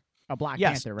panther, a black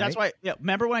yes, panther, right? that's why. Yeah,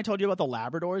 remember when I told you about the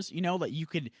Labradors? You know, that you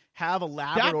could have a That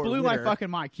Labrador. blew my litter. fucking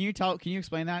mind. Can you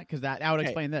explain that? Because that would Okay.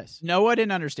 explain this. Noah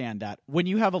didn't understand that. When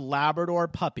you have a Labrador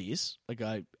puppies, like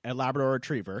a Labrador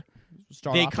Retriever,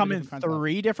 Start they off with come in different kinds of-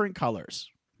 3 different colors: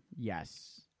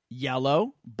 Yes.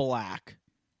 yellow, black,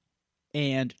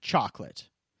 and chocolate.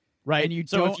 Right. And you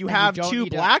so don't- if you and you have don't two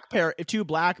need a- black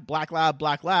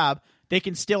lab, they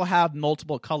can still have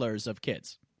multiple colors of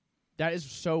kids. That is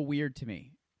so weird to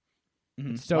me.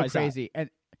 Mhm. It's so Why is that? crazy. And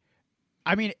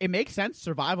I mean, it makes sense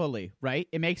survivally, right?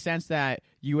 It makes sense that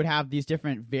you would have these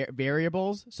different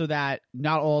variables so that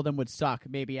not all of them would suck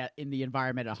maybe in the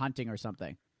environment of hunting or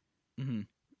something. Mhm.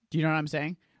 Do you know what I'm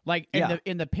saying? Like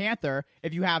in the panther,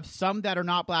 if you have some that are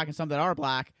not black and some that are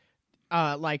black,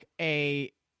 like an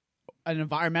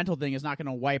environmental thing is not going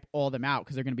to wipe all of them out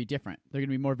because they're going to be different. They're going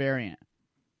to be more variant.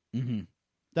 Mm-hmm.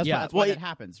 That's Yeah, why, that's well, why it- that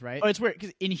happens, right? Oh, it's weird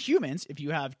because in humans, if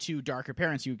you have 2 darker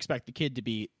parents, you expect the kid to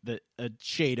be a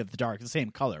shade of the dark, the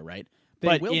same color, right? They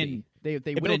but will in be.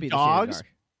 They but will in be dogs, the shade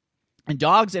of dark. in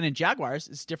dogs and in jaguars,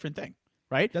 it's a different thing,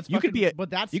 right? That's you could be a but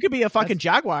that's you could be a fucking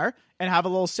jaguar and have a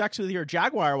little sex with your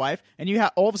jaguar wife, and you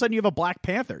have all of a sudden you have a black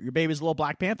panther. Your baby's a little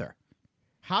black panther.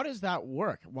 How does that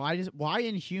work? Why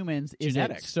in humans is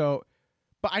Genetics. it so?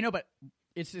 But I know, but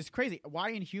it's crazy. Why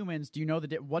in humans do you know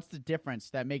what's the difference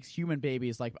that makes human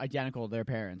babies like identical to their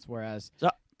parents, whereas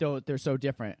though they're so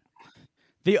different?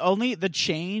 The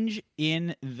change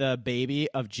in the baby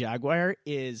of jaguar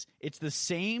is it's the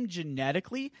same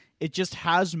genetically. It just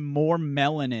has more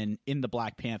melanin in the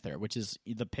black panther, which is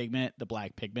the pigment, the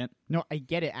black pigment. No, I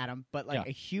get it, Adam, but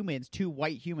like two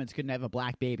white humans couldn't have a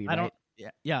black baby, right? I don't.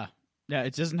 Yeah.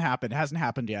 It doesn't happen. It hasn't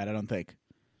happened yet. I don't think.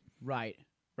 Right.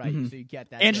 Mm-hmm. So you get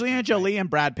that. Angelina Jolie right? and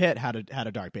Brad Pitt had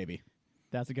a dark baby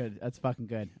That's fucking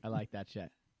good. I like that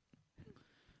shit.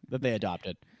 that they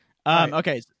adopted. Right.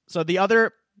 Okay, so the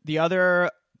other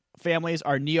families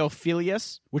are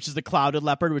Neophilius, which is the clouded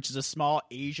leopard, which is a small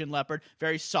Asian leopard,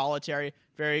 very solitary,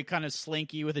 very kind of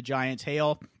slinky with a giant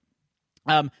tail.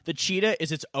 The cheetah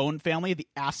is its own family, the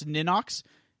Acininox.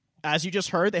 As you just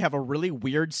heard, they have a really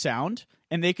weird sound,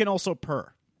 and they can also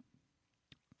purr.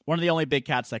 One of the only big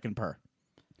cats that can purr.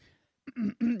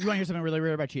 You want to hear something really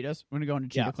weird about cheetahs? We're going to go into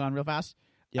cheetah clone real fast.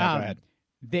 Yeah, go ahead.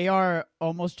 They are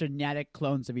almost genetic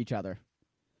clones of each other.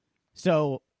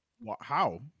 So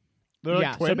How? They're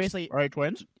like twins? so basically, are they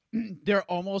twins? they're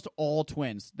almost all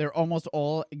twins. They're almost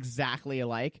all exactly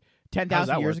alike.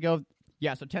 10,000 years ago,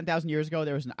 so 10,000 years ago,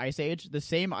 there was an ice age. The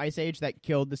same ice age that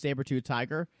killed the saber-toothed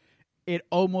tiger, it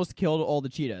almost killed all the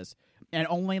cheetahs. And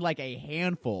only like a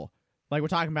handful, like we're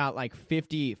talking about like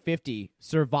 50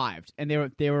 survived.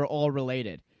 And they were all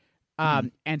related.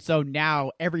 And so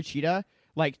now every cheetah,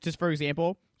 like just for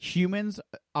example, humans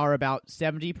are about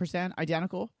 70%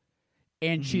 identical.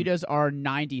 And cheetahs are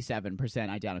 97%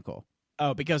 identical.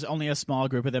 Oh, because only a small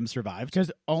group of them survived?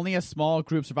 Because only a small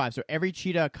group survives. So every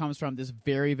cheetah comes from this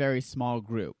very, very small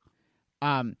group.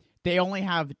 They only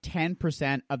have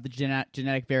 10% of the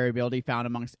genetic variability found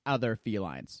amongst other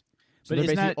felines. So they're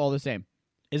basically all the same.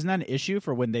 Isn't that an issue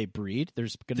for when they breed?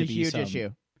 There's going to be It's a huge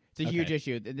issue. It's a huge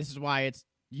issue. This is why it's,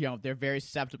 they're very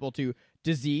susceptible to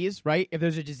disease, right? If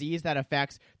there's a disease that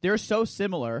affects, they're so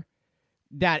similar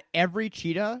that every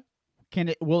cheetah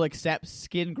will accept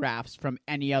skin grafts from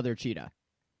any other cheetah.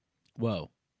 Whoa.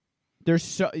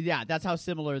 That's how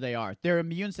similar they are. Their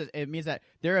immune system, it means that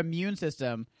their immune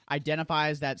system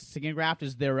identifies that skin graft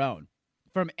as their own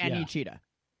from any cheetah.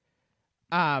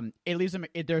 It leaves them,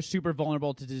 they're super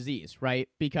vulnerable to disease, right?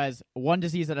 Because one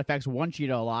disease that affects one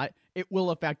cheetah a lot, it will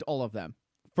affect all of them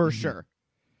for sure.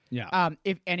 Yeah.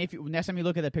 If next time you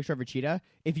look at the picture of a cheetah,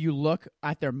 if you look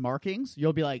at their markings,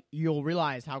 you'll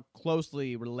realize how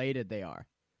closely related they are.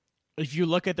 If you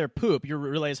look at their poop, you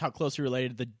realize how closely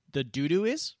related the doo-doo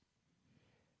is?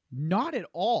 Not at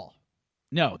all.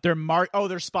 No, they're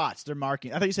they're spots. They're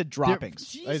marking. I thought you said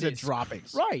droppings. I said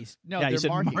droppings. Right. No, yeah, they're you said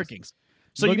markings.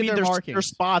 So Look you at mean their their markings.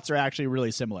 spots are actually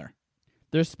really similar?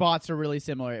 Their spots are really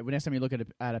similar. Next time you look at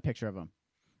a picture of them.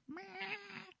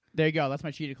 There you go. That's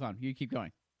my cheetah clone. You keep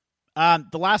going.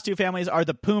 The last two families are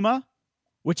the puma,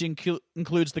 which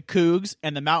includes the cougs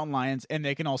and the mountain lions, and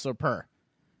they can also purr.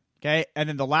 Okay, and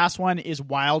then the last one is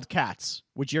wild cats,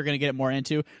 which you're going to get more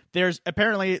into. There's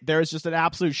just an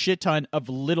absolute shit ton of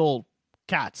little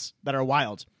cats that are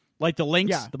wild, like the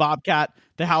lynx, the bobcat,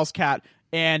 the house cat,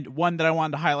 and one that I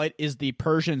wanted to highlight is the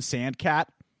Persian sand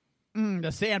cat.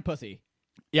 The sand pussy.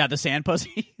 Yeah, the sand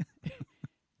pussy.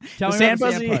 Tell the me sand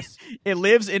about the sand pussy. puss. It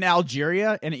lives in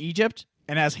Algeria and Egypt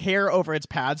and has hair over its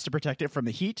pads to protect it from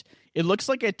the heat. It looks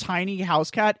like a tiny house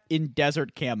cat in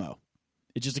desert camo.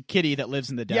 It's just a kitty that lives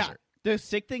in the desert. Yeah. The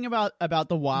sick thing about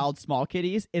the wild small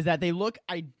kitties is that they look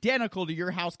identical to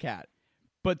your house cat,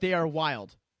 but they are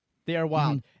wild. They are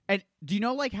wild. Mm-hmm. And do you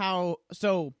know how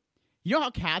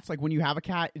cats, like when you have a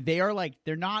cat, they're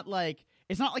not like,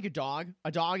 it's not like a dog.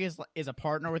 A dog is a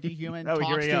partner with a human, Oh, here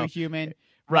talks we to go. a human.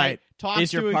 Right. Talks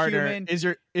Is your to partner, a human. is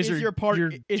your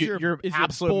partner your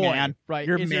absolute boy, man. right?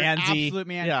 Your is mansy. your absolute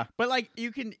man. Yeah. But like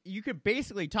you can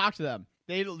basically talk to them.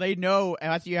 They know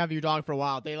after you have your dog for a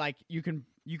while. They like you can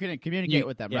communicate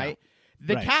with them, right?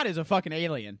 The cat is a fucking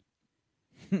alien.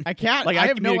 A cat, Like I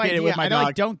have no idea. with my dog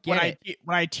I don't get it.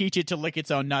 when I teach it to lick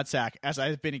its own nutsack, as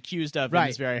I've been accused of in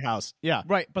this very house. Yeah.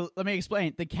 Right, but let me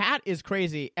explain. The cat is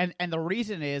crazy, and the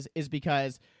reason is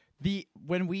because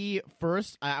when we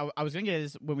first, I was going to get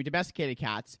this, when we domesticated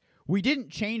cats, we didn't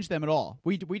change them at all.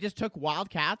 We just took wild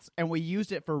cats and we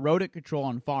used it for rodent control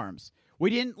on farms. We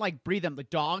didn't like breed them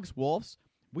like dogs, wolves.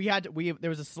 There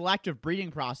was a selective breeding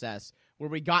process where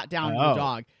we got down to the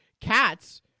dog.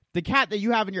 Cats, the cat that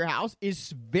you have in your house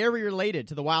is very related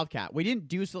to the wild cat. We didn't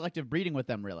do selective breeding with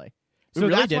them really. So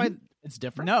really that's didn't? why It's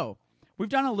different. No, we've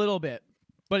done a little bit,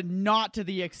 but not to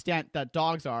the extent that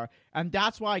dogs are, and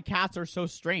that's why cats are so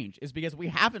strange. Is because we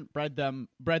haven't bred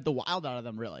the wild out of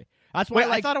them really. That's why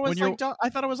Wait, I thought it was like I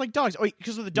thought it was like dogs. Oh,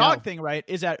 because of the dog No. thing, right?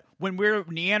 Is that when we're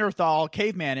Neanderthal,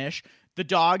 caveman-ish, the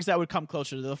dogs that would come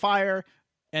closer to the fire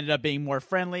ended up being more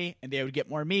friendly, and they would get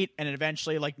more meat, and then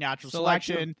eventually, like natural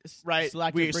selection, right?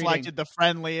 We selected the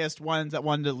friendliest ones that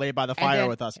wanted to lay by the fire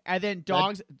with us. And then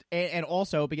dogs, and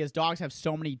also because dogs have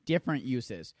so many different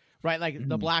uses, right? Like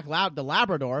the the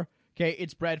Labrador. Okay,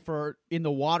 it's bred for in the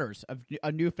waters of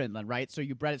Newfoundland, right? So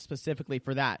you bred it specifically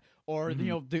for that, or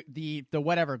the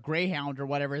whatever Greyhound or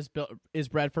whatever is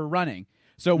bred for running.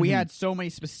 So we had so many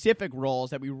specific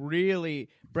roles that we really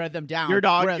bred them down. Your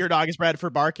dog is bred for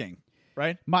barking,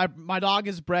 right? My dog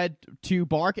is bred to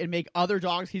bark and make other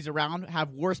dogs he's around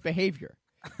have worse behavior,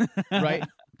 right?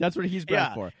 That's what he's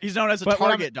bred for. He's known as a But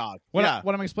target dog. What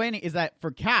I'm explaining is that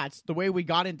for cats, the way we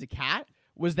got into cat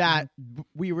was that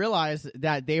we realized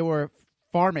that they were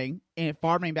farming, and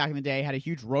farming back in the day had a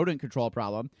huge rodent control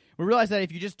problem. We realized that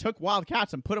if you just took wild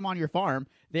cats and put them on your farm,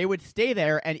 they would stay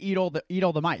there and eat all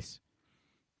the mice.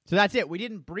 So that's it. We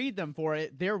didn't breed them for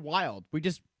it. They're wild. We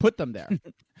just put them there.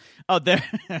 Oh, there.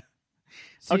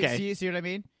 See what I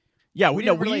mean? Yeah, We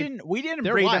we didn't didn't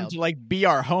they're breed them wild. to like be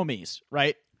our homies,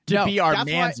 right? To No, be our that's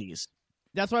why- mansies.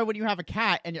 That's why when you have a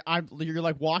cat and you're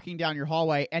like walking down your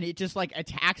hallway and it just like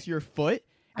attacks your foot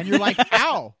and you're like,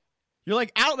 ow. You're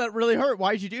like, ow, that really hurt.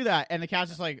 Why'd you do that? And the cat's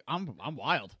just like, I'm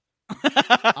wild.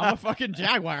 I'm a fucking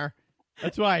jaguar.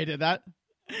 That's why I did that.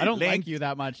 I don't like you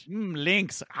that much.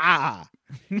 Lynx. Ah.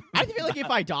 I feel like if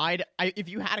I died, if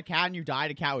you had a cat and you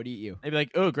died, a cat would eat you. They'd be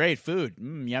like, oh, great food.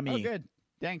 Yummy. Oh, good.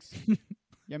 Thanks.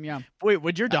 Yum, yum. Wait,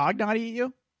 would your dog not eat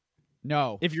you?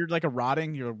 No. If you're like a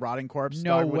rotting corpse?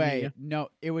 No dog wouldn't eat way. you? No,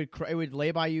 it would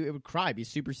lay by you. It would cry, be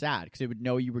super sad because it would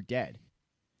know you were dead.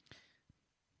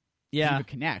 Yeah. You would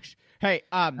connect. Hey,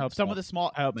 hope some so. of the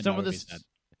small, I hope my some dog of would the, be sad.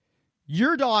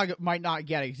 your dog might not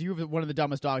get it because you have one of the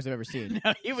dumbest dogs I've ever seen.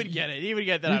 No, he would get it. He would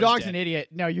get that. Your I was dog's dead. an idiot.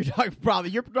 No, your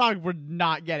dog would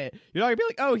not get it. Your dog would be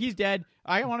like, oh, he's dead.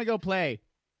 I want to go play.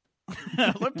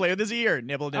 Look, play with his ear.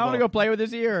 Nibble, nibble. I want to go play with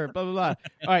his ear. Blah blah blah.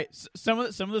 All right, some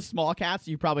of the small cats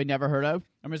you've probably never heard of.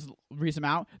 I'm just read some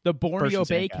out. The Borneo Persian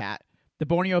Bay sand cat, the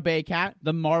Borneo Bay cat,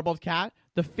 the marbled cat,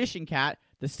 the fishing cat,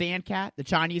 the sand cat, the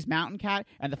Chinese mountain cat,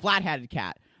 and the flat-headed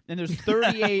cat. And there's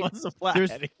 38. What's a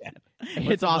flat-headed cat?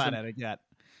 It's awesome. Cat?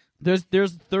 There's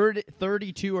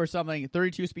 32 or something,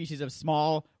 32 species of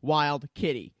small wild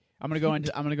kitty. I'm gonna go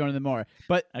into them more,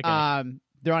 but Okay.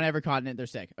 they're on every continent. They're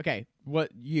sick. Okay,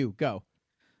 you go?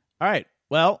 All right.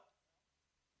 Well,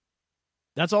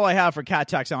 that's all I have for cat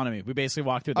taxonomy. We basically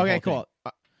walked through the Okay, whole cool.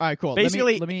 thing. All right, cool.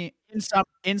 Basically, let me.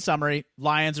 In summary,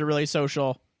 lions are really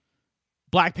social.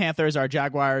 Black panthers are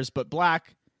jaguars, but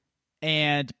black.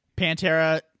 And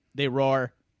Pantera, they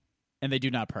roar, and they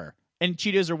do not purr. And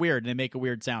cheetahs are weird, and they make a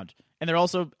weird sound. And they're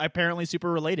also apparently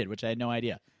super related, which I had no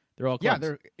idea. They're all clones. Yeah,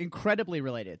 they're incredibly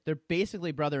related. They're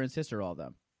basically brother and sister, all of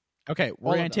them. Okay, all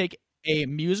we're of going to them. take a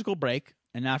musical break,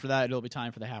 and after that, it'll be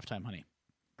time for the halftime honey.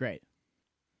 Great.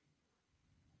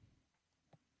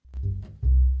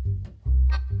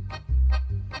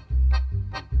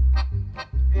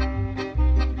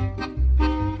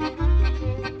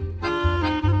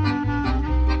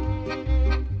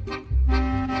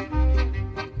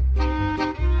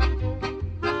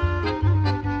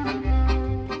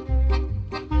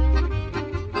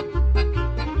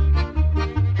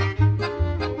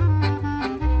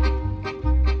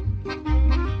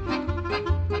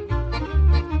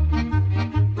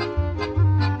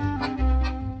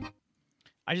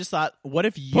 I just thought, what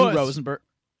if Puss.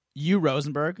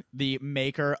 Rosenberg, the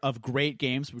maker of great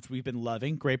games, which we've been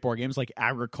loving, great board games like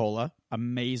Agricola,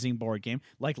 amazing board game,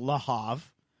 like Le Havre,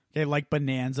 okay, like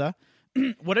Bonanza.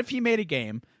 What if he made a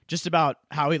game just about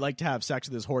how he liked to have sex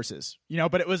with his horses,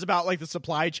 but it was about like the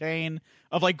supply chain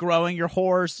of like growing your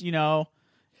horse, No,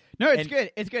 it's And-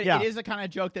 good. It's good. yeah. It is a kind of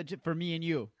joke that for me and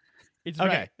you. It's Okay,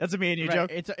 right. that's a me and you Right. joke.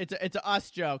 It's a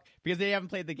us joke because they haven't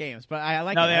played the games, but I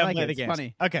like No, it. they I haven't like played it. the It's games.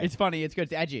 funny. Okay. It's funny. It's good.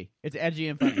 It's edgy. It's edgy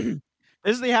and funny.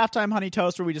 This is the halftime honey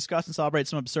toast where we discuss and celebrate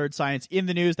some absurd science in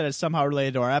the news that is somehow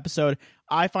related to our episode.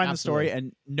 I find the story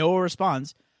and Noah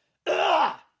responds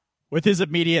with his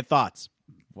immediate thoughts.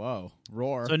 Whoa,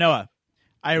 roar. So Noah,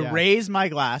 I Yeah. raise my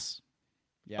glass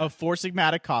Yeah. of Four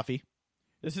Sigmatic coffee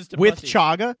This is to with pussies.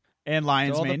 chaga and to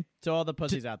lion's all, mane, to all the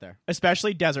pussies out there.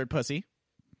 especially desert pussy.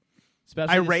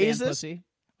 Especially I the raise sand this pussy,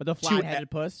 or the flat-headed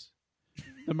puss,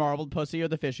 the marbled pussy, or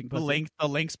the fishing The pussy.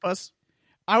 lynx puss.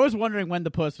 I was wondering when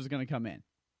the puss was going to come in.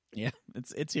 Yeah,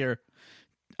 it's here.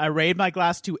 I raise my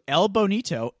glass to El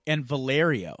Bonito and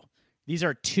Valerio. These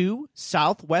are two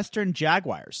southwestern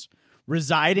jaguars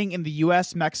residing in the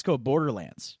U.S.-Mexico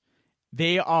borderlands.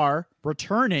 They are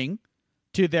returning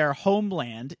to their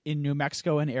homeland in New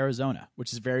Mexico and Arizona,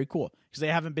 which is very cool because they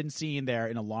haven't been seen there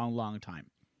in a long, long time.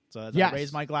 So Yes. I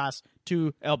raise my glass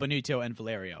to El Benito and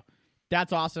Valerio.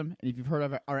 That's awesome. And if you've heard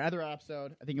of our other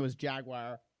episode, I think it was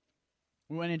Jaguar.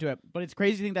 We went into it, but it's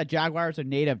crazy to think that jaguars are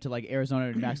native to like Arizona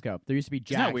and New Mexico. There used to be Isn't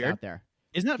that jags weird? out there.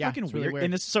 Isn't that Yeah, fucking it's really weird? weird.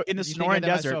 In the You think Sonoran of them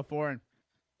as Desert, so foreign.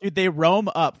 dude, they roam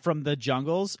up from the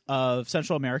jungles of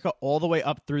Central America all the way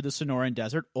up through the Sonoran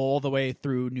Desert, all the way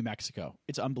through New Mexico.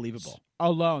 It's unbelievable.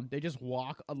 Alone, they just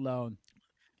walk alone.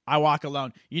 I walk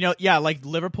alone. Like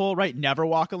Liverpool, right? Never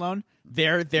walk alone.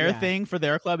 Their Yeah. thing for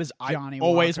their club is I Johnny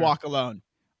always Walker. walk alone.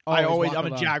 Always walk I'm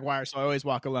alone. a Jaguar, so I always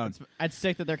walk alone. It's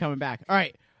sick that they're coming back. All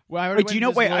right. Well, I already Wait, do you went know?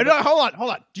 into this Wait, a little bit. hold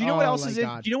on. Do you know what Oh else my is in?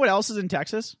 God. Do you know what else is in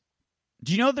Texas?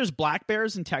 Do you know there's black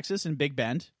bears in Texas in Big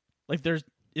Bend? Like, isn't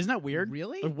that weird?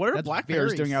 Really? Like, what are That's black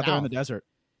bears very doing out there in the south. desert?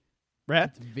 Right.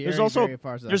 It's very, There's also very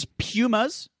far south. there's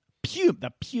pumas,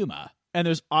 the puma, and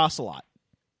there's ocelot.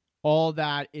 all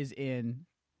that is in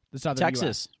the southern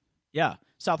Texas, yeah,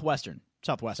 southwestern.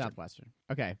 Southwestern.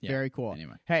 Okay, Yeah. very cool.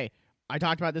 Anyway. Hey, I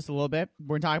talked about this a little bit.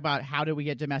 We're going to talk about how do we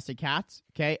get domestic cats.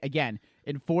 Okay, again,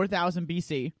 in 4000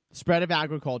 BC, spread of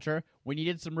agriculture, we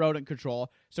needed some rodent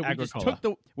control. So we just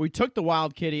Agricola. took the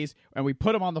wild kitties and we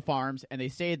put them on the farms and they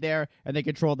stayed there and they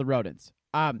controlled the rodents.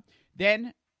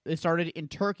 Then it started in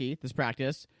Turkey, this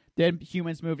practice. Then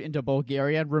humans moved into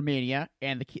Bulgaria and Romania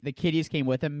and the kitties came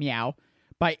with them, meow.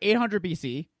 By 800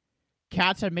 BC,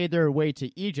 cats had made their way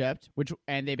to Egypt,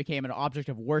 and they became an object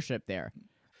of worship there.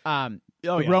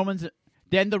 Romans,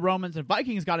 then the Romans and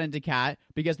Vikings got into cat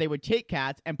because they would take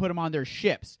cats and put them on their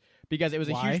ships because it was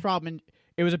a Why? huge problem.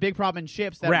 It was a big problem in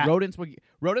ships that Rat. rodents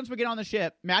would get on the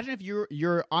ship. Imagine if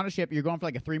you're on a ship, you're going for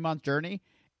like a 3-month journey,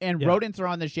 and Yeah. rodents are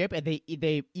on the ship and they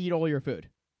eat all your food.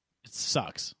 It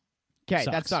sucks. Okay,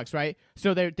 that sucks, right?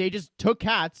 So they just took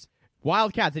cats,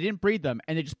 wild cats. They didn't breed them,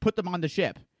 and they just put them on the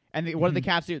ship. And what did the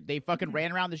cats do? They fucking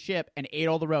ran around the ship and ate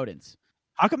all the rodents.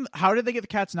 How did they get the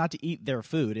cats not to eat their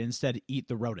food and instead eat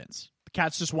the rodents? The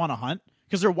cats just want to hunt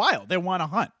because they're wild. They want to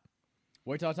hunt.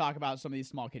 Wait till I talk about some of these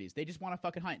small kitties. They just want to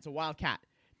fucking hunt. It's a wild cat.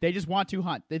 They just want to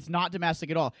hunt. It's not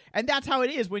domestic at all. And that's how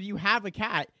it is when you have a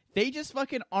cat. They just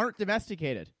fucking aren't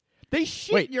domesticated. They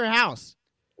shit in your house.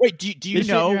 Wait, do They you shit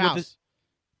in know your what house.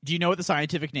 do you know what the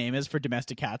scientific name is for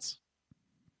domestic cats?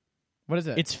 What is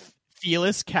it? It's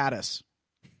Felis catus.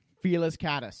 Felis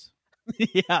catus.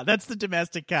 Yeah, that's the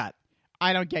domestic cat.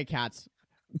 I don't get cats.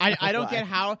 I don't Why? get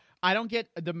how. I don't get.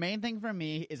 The main thing for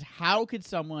me is how could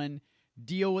someone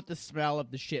deal with the smell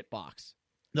of the shit box?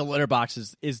 The litter box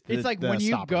is It's like the when you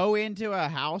stopper. go into a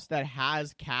house that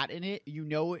has cat in it, you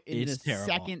know in It's the terrible.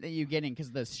 second that you get in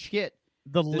because the shit.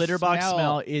 the litter box smell-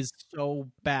 smell is so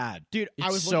bad. Dude, It's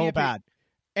I was so looking at bad.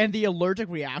 And the allergic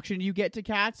reaction you get to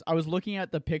cats, I was looking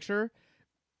at the picture,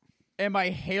 and my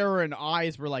hair and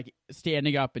eyes were like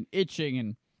standing up and itching.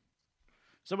 And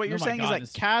So what you're Oh my saying God,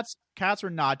 is that cats were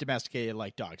not domesticated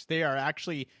like dogs. They are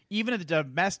actually, even a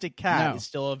domestic cat No. is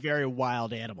still a very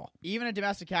wild animal. even a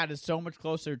domestic cat is so much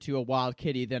closer to a wild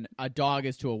kitty than a dog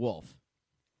is to a wolf.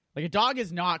 Like a dog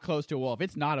is not close to a wolf.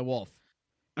 It's not a wolf.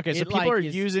 Okay, so It, people like, are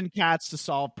is- using cats to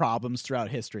solve problems throughout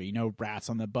history. You know, rats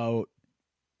on the boat.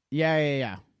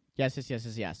 Yeah.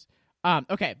 Yes.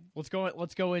 Okay, let's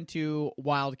go into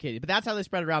wild kitty. But that's how they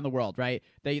spread around the world, right?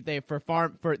 They they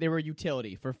were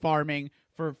utility for farming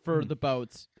for the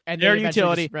boats. And Their they eventually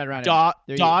utility. just spread around Dog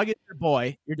is your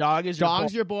boy. Your dog is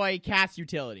Dog's your your boy, cat's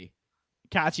utility.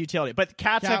 cat's utility. But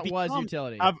cats Cat have was become,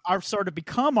 utility. have sort of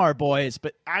become our boys,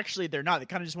 but actually they're not. They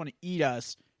kind of just want to eat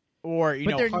us, or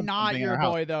But they're hunt not something in your our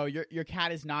house. boy though. Your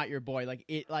cat is not your boy. Like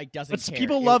it doesn't But care.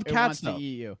 people love it cats, wants though. to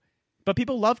eat you. But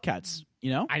people love cats.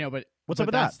 You know. I know, but What's but up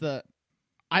with that? that's the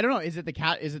I don't know. Is it the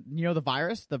cat? Is it the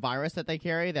virus? The virus that they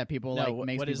carry that people No, like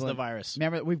makes what is people the virus?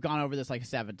 Remember, we've gone over this like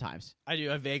 7 times. I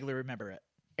do. I vaguely remember it.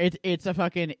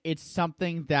 It's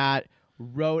something that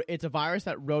it's a virus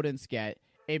that rodents get.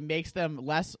 It makes them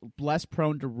less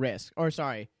prone to risk. Or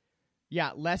sorry,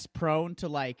 yeah, less prone to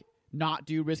like not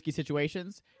do risky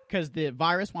situations because the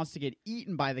virus wants to get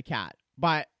eaten by the cat.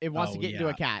 But it wants to get into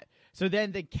a cat. So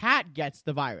then the cat gets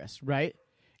the virus, right?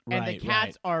 And the Right,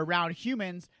 cats are around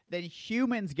humans, then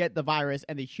humans get the virus,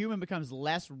 and the human becomes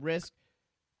less risk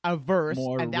averse,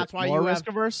 and that's why you have risk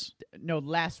averse. no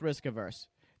less risk averse.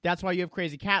 That's why you have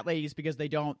crazy cat ladies because they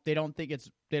don't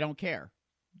care.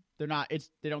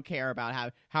 They don't care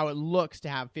about how it looks to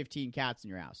have 15 cats in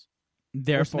your house.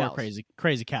 Therefore, smells.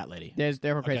 crazy cat lady. They're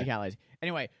crazy Okay. cat ladies.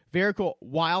 Anyway, very cool.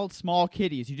 Wild small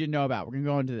kitties you didn't know about. We're gonna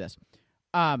go into this.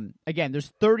 Again, there's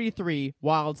 33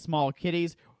 wild small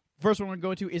kitties. First one we're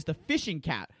going to go into is the fishing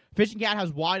cat. Fishing cat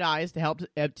has wide eyes to help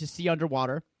to see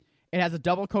underwater. It has a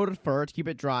double-coated fur to keep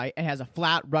it dry. It has a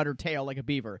flat rudder tail like a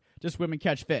beaver to swim and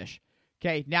catch fish.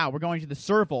 Okay, now we're going to the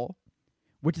serval,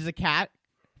 which is a cat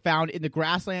found in the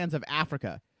grasslands of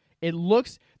Africa. It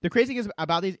looks, the crazy thing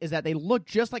about these is that they look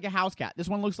just like a house cat. This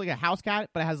one looks like a house cat,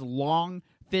 but it has long,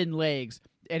 thin legs,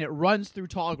 and it runs through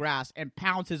tall grass and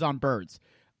pounces on birds.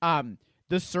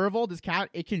 The serval, this cat,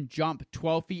 it can jump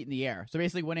 12 feet in the air. So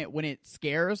basically, when it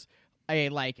scares a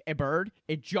bird,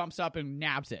 it jumps up and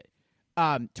nabs it.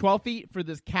 12 feet for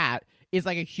this cat is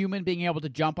like a human being able to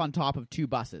jump on top of 2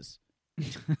 buses.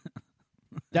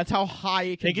 That's how high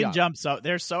it can jump. They can jump, so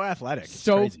they're so athletic.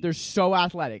 They're so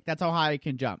athletic. That's how high it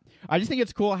can jump. I just think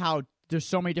it's cool how there's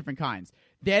so many different kinds.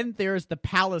 Then there's the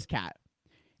Pallas cat.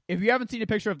 If you haven't seen a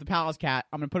picture of the Pallas cat,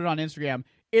 I'm going to put it on Instagram.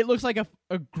 It looks like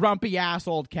a grumpy-ass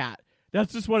old cat.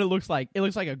 That's just what it looks like. It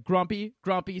looks like a grumpy,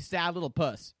 sad little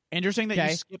puss. Interesting that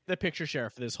you skipped the picture share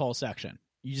for this whole section.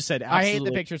 You just said I hate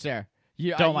the picture share.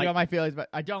 You don't like know my feelings, but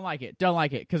I don't like it. Don't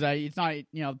like it because it's not,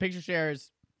 the picture share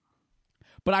is.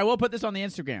 But I will put this on the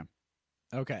Instagram.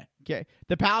 Okay.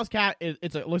 The Pallas cat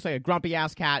it looks like a grumpy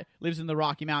ass cat. Lives in the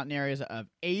Rocky Mountain areas of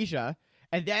Asia.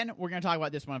 And then we're going to talk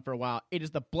about this one for a while. It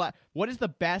is what is the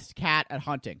best cat at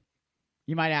hunting?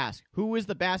 You might ask, who is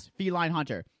the best feline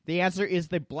hunter? The answer is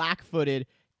the black-footed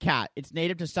cat. It's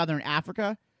native to southern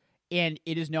Africa, and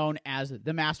it is known as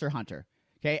the master hunter.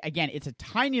 Okay, again, it's a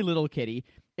tiny little kitty.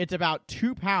 It's about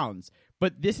 2 pounds,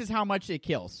 but this is how much it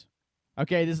kills.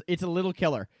 Okay, it's a little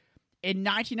killer. In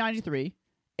 1993,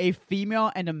 a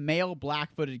female and a male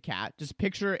black-footed cat, just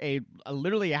picture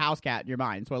literally a house cat in your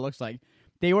mind, that's what it looks like.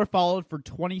 They were followed for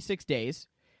 26 days.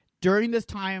 During this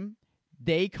time,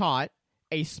 they caught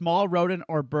a small rodent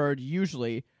or bird,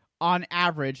 usually, on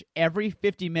average, every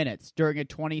 50 minutes during a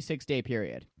 26-day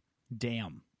period.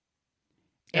 Damn.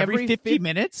 Every 50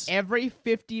 minutes? Every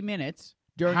 50 minutes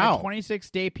during a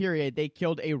 26-day period, they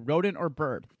killed a rodent or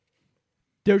bird.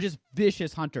 They're just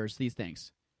vicious hunters, these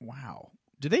things. Wow.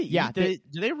 Do they eat? Yeah, do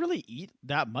they really eat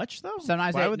that much, though?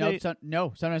 Sometimes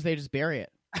sometimes they just bury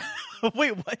it.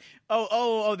 Wait, what?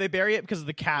 Oh, they bury it because of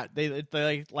the cat. They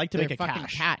like to make a fucking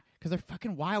cache. cat because they're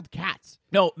fucking wild cats.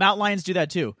 No, mountain lions do that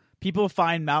too. People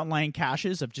find mountain lion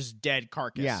caches of just dead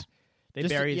carcass. Yeah. They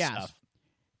bury stuff.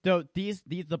 So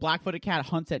the black-footed cat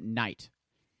hunts at night.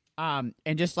 And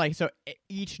just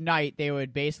each night they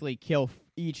would basically kill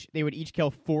each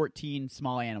 14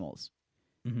 small animals.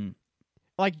 Mm-hmm.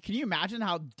 Like, can you imagine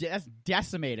how that's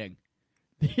decimating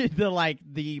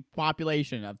the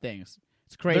population of things?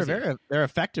 It's crazy. They're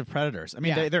effective predators. I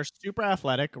mean, they're super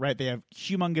athletic, right? They have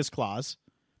humongous claws,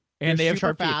 and they have super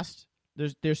sharp fast.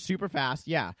 They're super fast.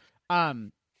 Yeah.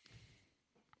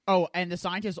 Oh, and the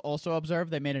scientists also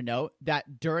observed. They made a note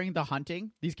that during the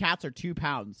hunting, these cats are 2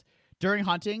 pounds. During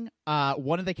hunting,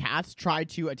 one of the cats tried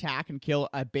to attack and kill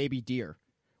a baby deer,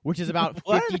 which is about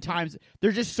 50 times.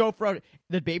 They're just so ferocious.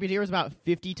 The baby deer was about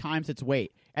 50 times its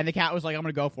weight, and the cat was like, "I'm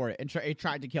going to go for it," and it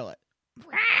tried to kill it.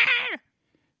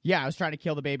 Yeah, I was trying to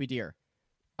kill the baby deer.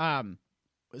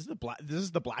 This is the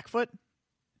Blackfoot?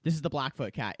 This is the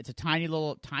Blackfoot cat. It's a tiny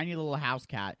little house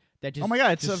cat that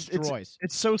just destroys.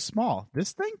 It's so small.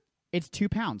 This thing? It's 2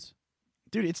 pounds.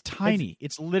 Dude, it's tiny.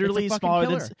 It's literally it's a smaller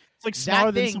killer. than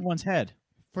smaller than someone's head.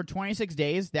 For 26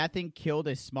 days, that thing killed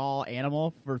a small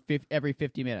animal for every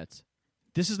 50 minutes.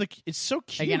 It's so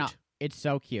cute. Again, it's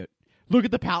so cute. Look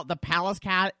at the Pallas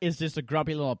cat is just a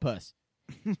grumpy little puss.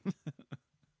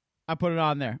 I put it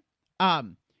on there.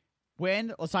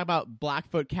 Let's talk about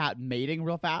Blackfoot cat mating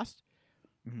real fast.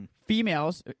 Mm-hmm.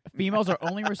 Females are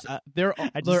only they're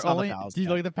only. Do you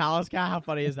look at the Pallas cat? How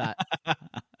funny is that?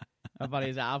 How funny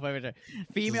is that? I'll put it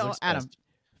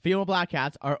female black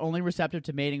cats are only receptive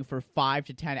to mating for 5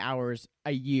 to 10 hours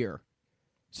a year.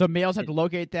 So males have to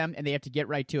locate them and they have to get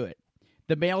right to it.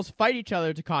 The males fight each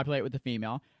other to copulate with the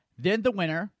female. Then the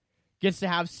winner gets to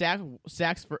have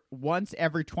sex for once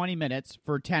every 20 minutes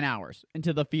for 10 hours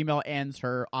until the female ends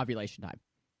her ovulation time,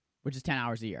 which is 10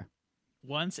 hours a year.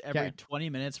 Once every 20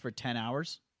 minutes for 10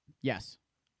 hours? Yes.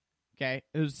 Okay.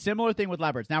 It was a similar thing with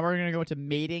leopards. Now we're going to go into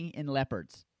mating in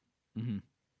leopards. Mm-hmm.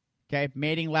 Okay.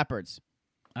 Mating leopards.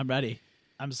 I'm ready.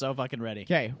 I'm so fucking ready.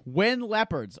 Okay. When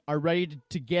leopards are ready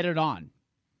to get it on,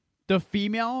 the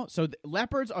female,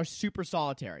 leopards are super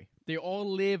solitary. They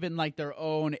all live in their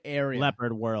own area.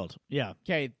 Leopard world. Yeah.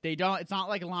 Okay. It's not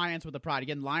like lions with a pride.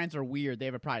 Again, lions are weird. They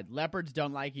have a pride. Leopards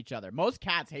don't like each other. Most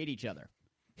cats hate each other.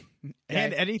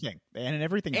 And anything. And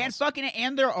everything else.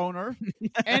 And their owner.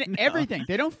 And everything.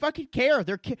 They don't fucking care.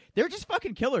 They're just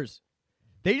fucking killers.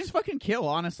 They just fucking kill,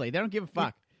 honestly. They don't give a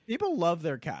fuck. People love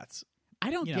their cats. I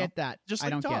don't get that. Just like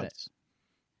I don't dogs. get it.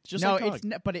 Just no, like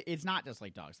dogs. it's not just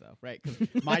like dogs though, right? 'Cause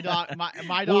my dog,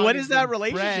 my dog. Well, what has is that been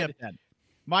relationship bred- then?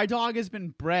 My dog has been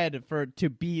bred to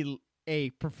be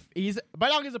my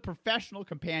dog is a professional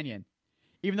companion,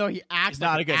 even though he acts He's like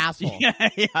not an a good asshole.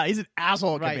 Yeah, he's an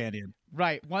asshole Right. companion.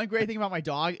 Right. One great thing about my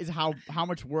dog is how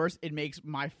much worse it makes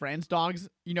my friends' dogs.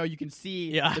 You know, you can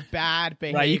see Yeah. the bad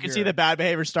behavior. Right, you can see the bad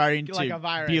behavior starting Like to a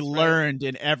virus, be right? learned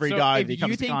in every So dog if that you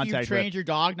comes to think you've contact trained with. your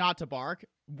dog not to bark,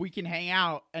 we can hang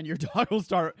out and your dog will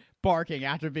start barking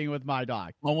after being with my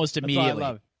dog. Almost That's immediately. what I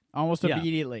love. Almost Yeah.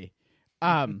 immediately.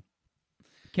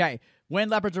 Okay. When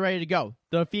leopards are ready to go,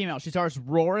 the female, she starts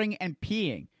roaring and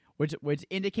peeing, which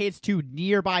indicates to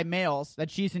nearby males that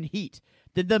she's in heat.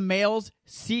 Then the males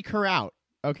seek her out,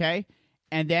 okay?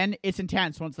 And then it's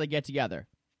intense once they get together.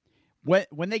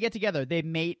 When they get together, they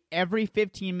mate every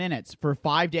 15 minutes for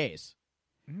 5 days.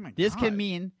 Oh my This God. can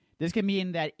mean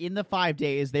that in the 5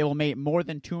 days they will mate more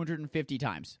than 250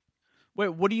 times. Wait,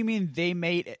 what do you mean they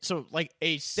mate? So like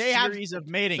a They have- series of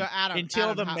mating So Adam,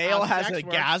 until the how male has sex a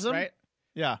works, gasm? right?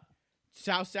 Yeah. It's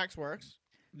how sex works.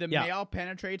 The Yeah. male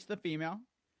penetrates the female,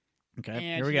 Okay. and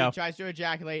Here we she go. tries to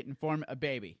ejaculate and form a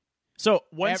baby. So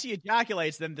once he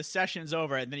ejaculates, then the session's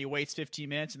over, and then he waits 15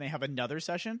 minutes, and they have another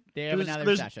session. They have There's- another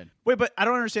there's- session. Wait, but I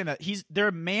don't understand that.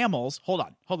 They're mammals. Hold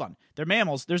on. They're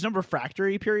mammals. There's no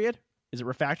refractory period. Is it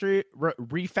refractory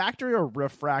or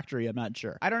refractory? I'm not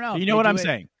sure. I don't know. You if know they what do I'm it-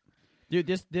 saying? Dude,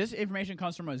 this information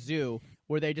comes from a zoo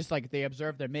where they just they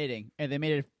observe their mating, and they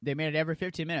made it every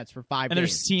 15 minutes for 5 And days.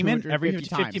 there's semen every 250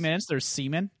 50 times. minutes. There's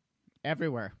semen.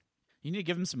 Everywhere. You need to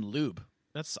give them some lube.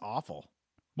 That's awful.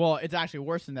 Well, it's actually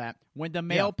worse than that. When the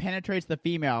male penetrates the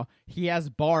female, he has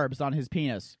barbs on his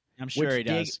penis. I'm sure he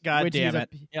does. dig- God which damn is it.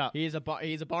 Yeah. He's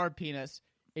a barbed penis.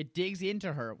 It digs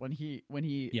into her when he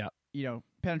Yeah.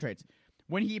 penetrates.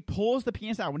 When he pulls the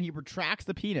penis out, when he retracts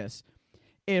the penis,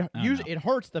 it Oh, usually it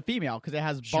hurts the female because it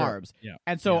has Sure. barbs. Yeah.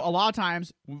 And so Yeah. a lot of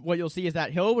times what you'll see is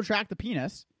that he'll retract the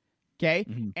penis, okay?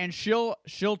 Mhm. And she'll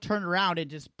turn around and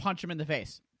just punch him in the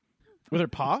face. With her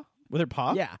paw? With her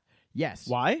paw? Yeah. Yes.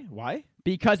 Why?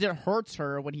 Because it hurts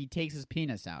her when he takes his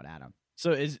penis out, Adam.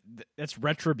 So that's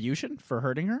retribution for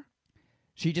hurting her?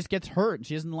 She just gets hurt and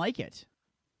she doesn't like it. So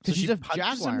Because she's she a punches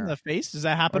him jaguar. in the face? Does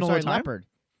that happen Or, all sorry, the time? leopard.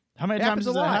 How many It times happens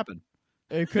does a that lot. happen?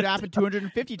 It could happen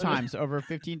 250 times over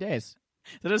 15 days.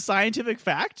 Is that a scientific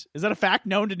fact? Is that a fact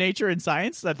known to nature and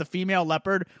science that the female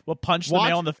leopard will punch the Watch-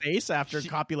 male in the face after She-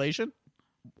 copulation?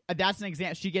 That's an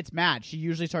example. She gets mad. She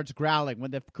usually starts growling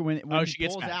when he she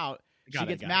gets pulls mad. out. Got She it,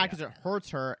 gets got it, mad got because it hurts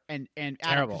her, and Adam, 'cause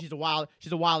Terrible.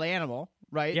 she's a wild animal,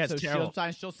 right? Yeah, it's so terrible.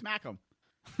 sometimes she'll smack him.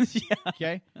 Yeah.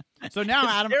 Okay. So now,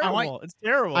 Adam, It's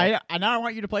terrible. now I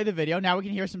want you to play the video. Now we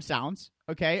can hear some sounds.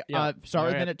 Okay. Yeah. Start with All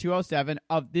right. minute 207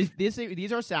 of this.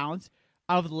 These are sounds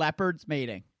of leopards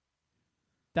mating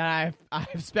that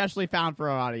I've specially found for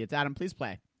our audience. Adam, please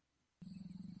play.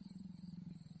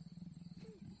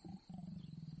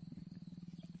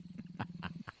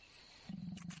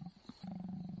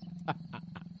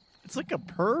 It's like a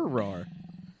purr roar.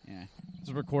 Yeah.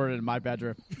 It's recorded in my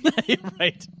bedroom.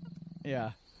 Right.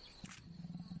 Yeah.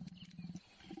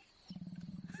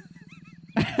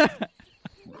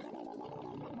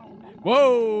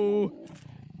 Whoa!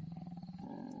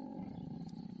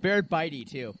 Very bitey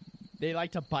too. They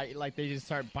like to bite, like they just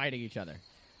start biting each other.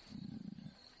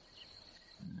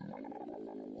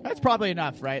 That's probably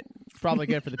enough, right? It's probably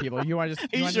good for the people. You want to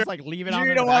just, Are you just sure? like leave it You on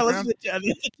in don't the want to background? listen to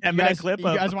the 10 You minute guys- clip you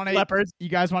of guys wanna- leopards? You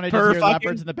guys want to Purr just hear fucking?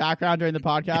 leopards in the background during the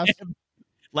podcast?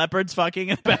 Leopards fucking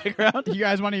in the background? You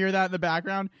guys want to hear that in the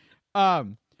background?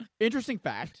 Interesting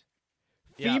fact.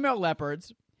 Yeah. Female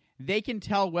leopards, they can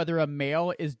tell whether a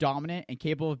male is dominant and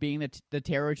capable of being the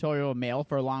territorial male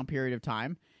for a long period of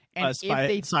time. And By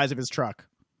the size of his truck.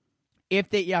 by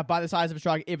the size of a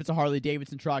truck, if it's a Harley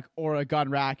Davidson truck or a gun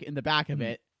rack in the back of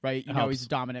it, right? You know Helps. he's a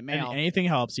dominant male. Anything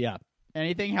helps, yeah.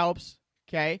 Anything helps.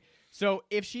 Okay. So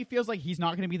if she feels like he's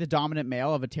not going to be the dominant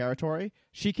male of a territory,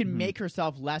 she can make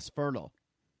herself less fertile.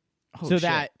 Oh, so shit.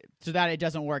 that it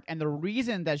doesn't work. And the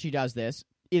reason that she does this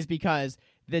is because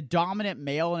the dominant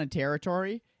male in a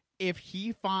territory, if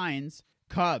he finds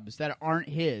cubs that aren't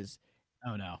his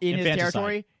Oh, no. in his Infanticide.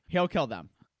 territory, he'll kill them.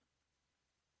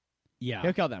 Yeah.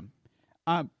 He'll kill them.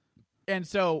 And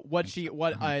so what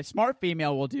a smart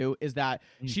female will do is that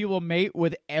she will mate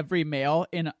with every male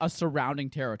in a surrounding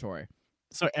territory.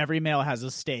 So every male has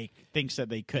a stake, thinks that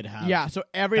they could have. Yeah, so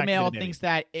every That could male have baby. thinks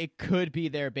that it could be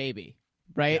their baby,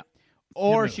 right? Yeah.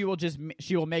 Or Really.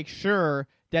 she will make sure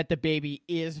that the baby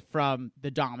is from the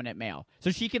dominant male,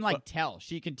 so she can tell.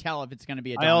 She can tell if it's going to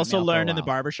be a I dominant also male for a learned in the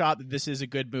while. barbershop that this is a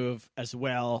good move as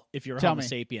well if you're a Tell Homo me.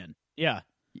 sapien. Yeah.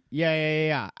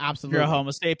 Yeah. Absolutely. You're a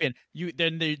Homo sapien.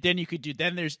 Then you could do.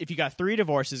 Then there's if you got 3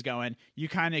 divorces going, you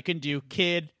kind of can do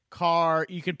kid, car.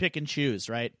 You can pick and choose,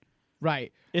 right?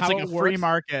 Right. It's How like a it free works-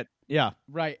 market. Yeah.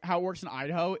 Right. How it works in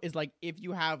Idaho is like if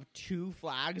you have 2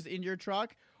 flags in your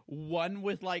truck, one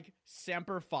with like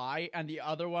Semper Fi and the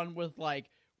other one with like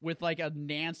a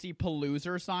Nancy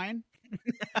Pelosi sign,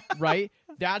 right?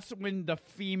 That's when the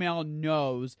female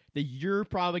knows that you're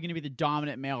probably going to be the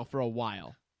dominant male for a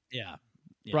while, Yeah.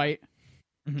 right?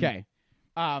 Mhm. Okay.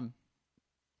 And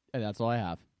that's all I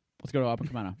have. Let's go to Open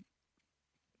Kimono.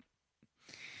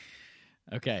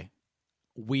 Okay.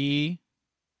 We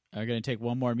are going to take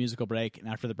one more musical break, and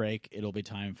after the break, it'll be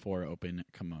time for Open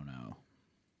Kimono.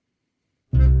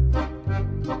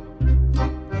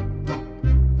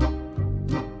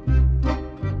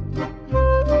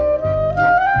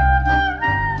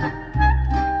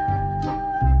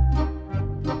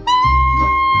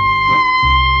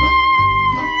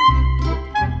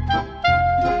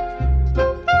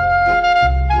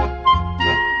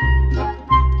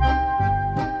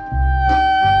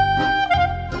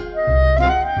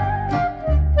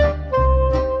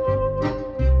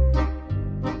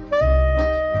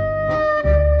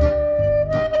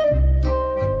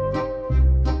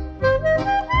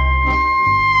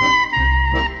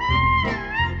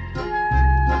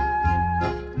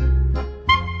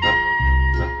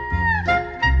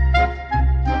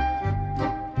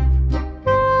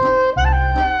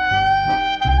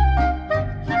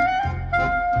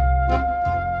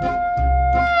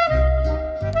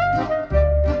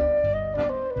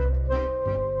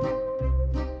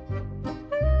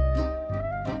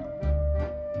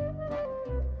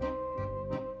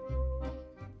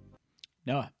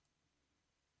 Noah.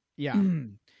 Yeah.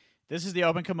 This is the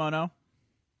Open Kimono.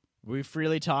 We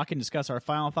freely talk and discuss our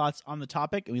final thoughts on the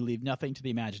topic, and we leave nothing to the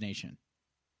imagination.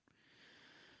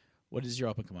 What is your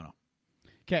Open Kimono?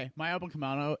 Okay, my Open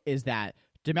Kimono is that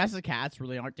domestic cats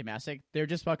really aren't domestic. They're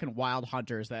just fucking wild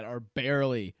hunters that are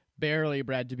barely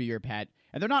bred to be your pet,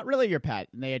 and they're not really your pet,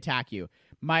 and they attack you.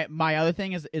 My other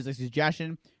thing is a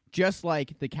suggestion. Just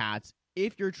like the cats,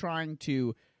 if you're trying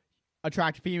to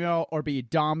attract a female or be a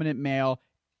dominant male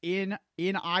in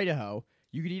Idaho,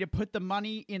 you need to put the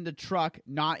money in the truck,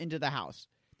 not into the house.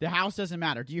 The house doesn't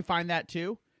matter. Do you find that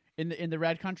too? In the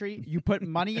red country, you put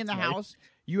money in the house.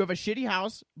 You have a shitty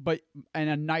house, and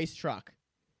a nice truck.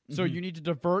 So you need to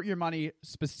divert your money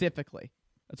specifically.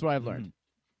 That's what I've learned.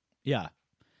 Yeah.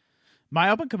 My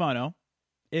Open Kimono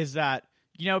is that,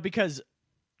 because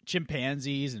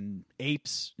chimpanzees and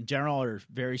apes in general are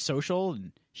very social,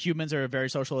 and humans are very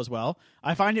social as well,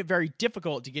 I find it very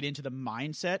difficult to get into the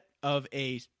mindset of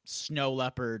a snow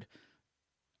leopard,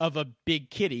 of a big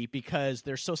kitty, because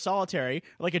they're so solitary,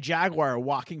 like a jaguar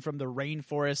walking from the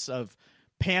rainforests of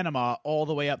Panama all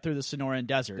the way up through the Sonoran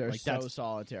Desert. They're like so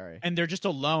solitary. and they're just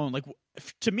alone. Like,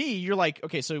 to me, you're like,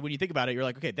 okay, so when you think about it, you're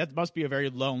like, okay, that must be a very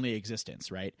lonely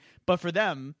existence, right? But for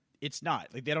them, it's not.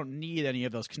 Like, they don't need any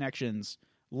of those connections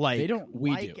like They don't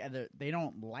we like do. They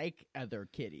don't like other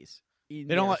kitties. They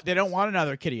don't want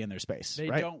another kitty in their space. They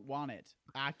right? don't want it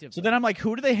actively. So then I'm like,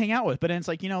 who do they hang out with? But then it's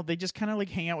like, they just kind of like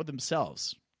hang out with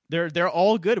themselves. They're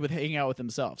all good with hanging out with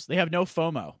themselves. They have no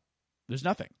FOMO. There's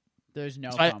nothing. There's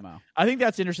no So FOMO. I think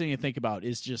that's interesting to think about,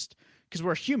 is just because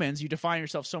we're humans, you define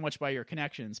yourself so much by your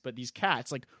connections. But these cats,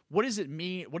 like, what does it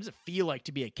mean? What does it feel like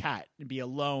to be a cat and be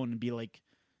alone and be like,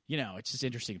 it's just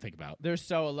interesting to think about. They're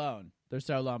so alone.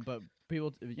 But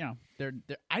people, they're.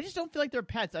 I just don't feel like they're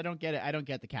pets. I don't get it. I don't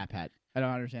get the cat pet. I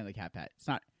don't understand the cat pet. It's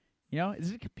not.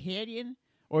 Is it a companion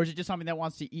or is it just something that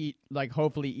wants to eat? Like,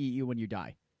 hopefully, eat you when you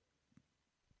die.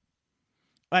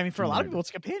 I mean, for a lot of people, it's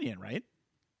a companion, right?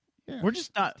 Yeah. We're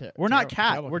just not. Ter- We're not terrible-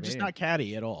 cat. terrible We're just companion. not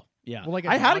catty at all. Yeah. Well, like a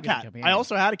I had a dog is a cat. companion. I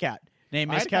also had a cat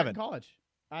named I Miss had a cat Kevin. in college.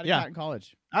 I had a Yeah. cat in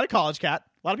college. I had a college cat.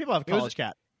 A lot of people have a was- college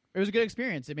cat. It was a good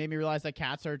experience. It made me realize that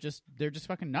cats are they're just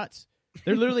fucking nuts.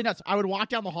 They're literally nuts. I would walk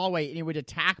down the hallway and it would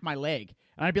attack my leg,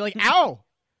 and I'd be like, "Ow,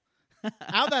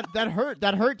 ow, that hurt,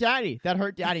 daddy, that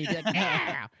hurt, daddy," and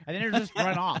then it would just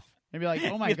run off and be like,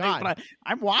 "Oh my You're like, god!" "But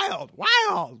I'm wild.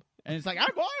 And it's like,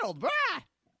 "I'm wild."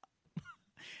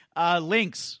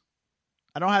 Lynx.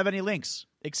 I don't have any lynx,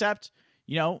 except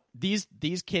these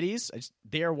kitties.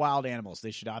 They are wild animals.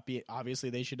 They should not be. Obviously,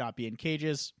 they should not be in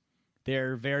cages.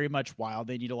 They're very much wild.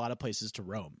 They need a lot of places to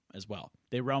roam as well.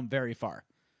 They roam very far.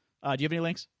 Do you have any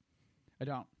lynx? I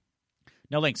don't.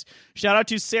 No lynx. Shout out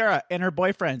to Sarah and her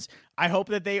boyfriends. I hope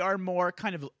that they are more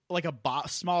kind of like a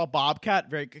small bobcat,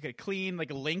 very clean,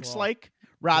 like a lynx-like,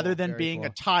 rather Cool. than Very being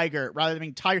cool. a tiger, rather than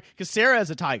being tiger. Because Sarah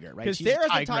is a tiger, right? Because She's Sarah's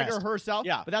a tigress. tiger herself.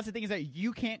 Yeah. But that's the thing, is that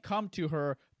you can't come to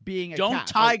her being a Don't cat.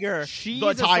 tiger Like, she's the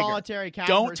a tiger. solitary cat.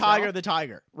 Don't herself. tiger the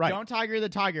tiger. Right. Don't tiger the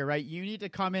tiger. Right. You need to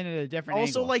come in at a different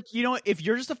Also, angle. like, you know, if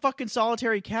you're just a fucking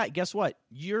solitary cat, guess what?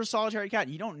 You're a solitary cat.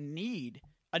 You don't need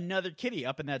another kitty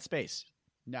up in that space.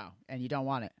 no, and you don't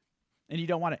want it. And you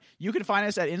don't want it. You can find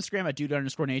us at Instagram at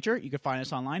dude_nature. You can find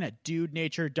us online at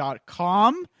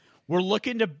dudenature.com. We're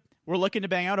looking to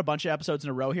bang out a bunch of episodes in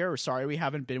a row here. We're sorry we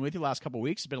haven't been with you the last couple of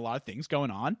weeks. There's been a lot of things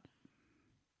going on.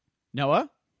 Noah?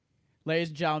 Ladies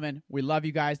and gentlemen, we love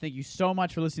you guys. Thank you so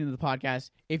much for listening to the podcast.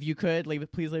 If you could,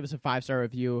 please leave us a 5-star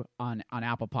review on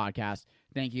Apple Podcasts.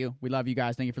 Thank you. We love you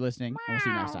guys. Thank you for listening, and we'll see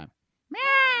you next time.